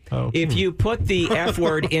 Okay. If you put the F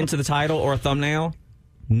word into the title or a thumbnail,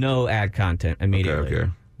 no ad content immediately.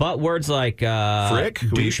 Okay. But words like frick,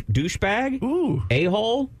 douchebag,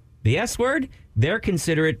 a-hole, the S word, they're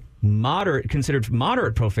considered moderate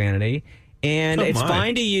profanity, and it's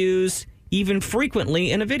fine to use even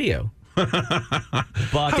frequently in a video.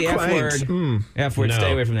 But the F word,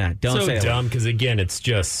 stay away from that. Don't say it. So dumb, because again, it's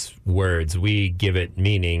just words. We give it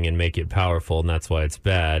meaning and make it powerful, and that's why it's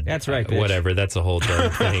bad. That's right, bitch. Whatever. That's a whole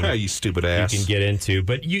darn thing. You stupid ass. You can get into.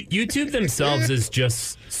 But YouTube themselves is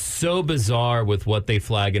just so bizarre with what they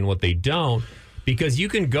flag and what they don't. Because you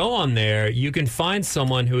can go on there, you can find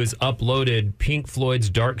someone who has uploaded Pink Floyd's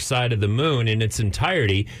Dark Side of the Moon in its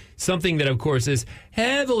entirety, something that, of course, is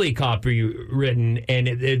heavily copywritten,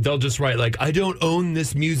 and they'll just write, like, I don't own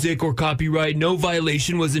this music or copyright, no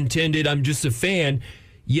violation was intended, I'm just a fan.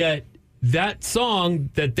 Yet that song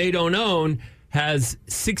that they don't own has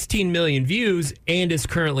 16 million views and is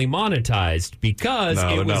currently monetized because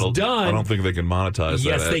it was done. I don't think they can monetize that.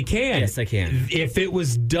 Yes, they can. Yes, they can. If it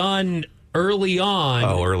was done early on,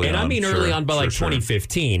 I mean early on by like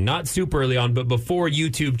 2015, not super early on, but before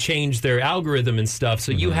YouTube changed their algorithm and stuff.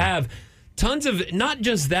 So you have tons of, not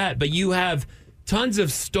just that, but you have tons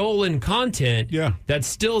of stolen content that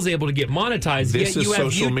still is able to get monetized. This is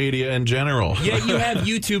social media in general. Yet you have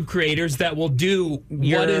YouTube creators that will do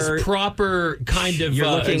what is proper kind of... You're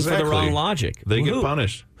looking for the wrong logic. They get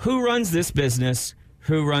punished. Who runs this business?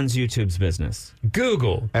 Who runs YouTube's business?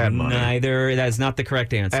 Google. Ad money. Neither. That is not the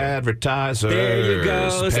correct answer. Advertisers. There you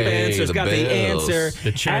go. Spencer's got the answer.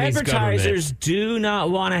 The Chinese Advertisers do not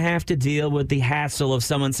want to have to deal with the hassle of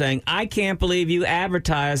someone saying, I can't believe you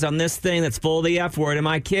advertise on this thing that's full of the F word and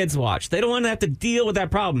my kids watch. They don't want to have to deal with that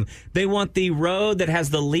problem. They want the road that has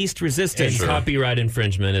the least resistance. And copyright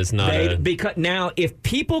infringement is not because now, if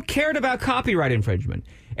people cared about copyright infringement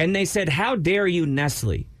and they said, how dare you,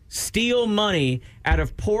 Nestle, steal money out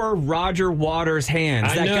of poor Roger Waters'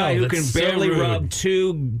 hands, guy who can barely rub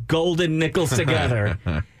 2 golden nickels together.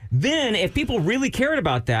 Then, if people really cared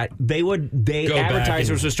about that,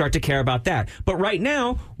 advertisers would start to care about that. But right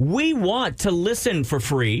now, we want to listen for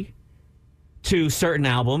free to certain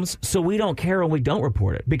albums, so we don't care when we don't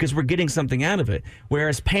report it because we're getting something out of it.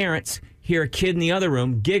 Whereas parents hear a kid in the other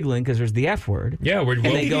room giggling because there's the F word. Yeah, and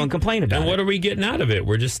they go and complain about it. And what are we getting out of it?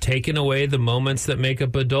 We're just taking away the moments that make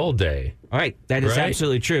up a dull day. All right, that is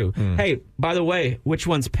absolutely true. Hey, by the way, which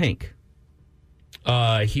one's Pink?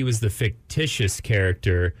 He was the fictitious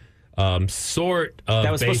character. Sort of.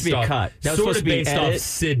 That was supposed to be a cut. That was supposed to be based off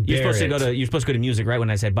Sid Barrett. You're supposed to go to music right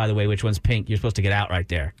when I said, by the way, which one's Pink? You're supposed to get out right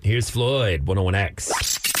there. Here's Floyd,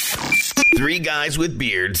 101X. 3 guys with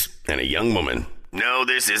beards and a young woman. No,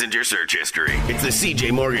 this isn't your search history. It's the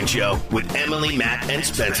CJ Morgan Show with Emily, Matt, and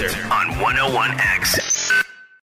Spencer on 101X.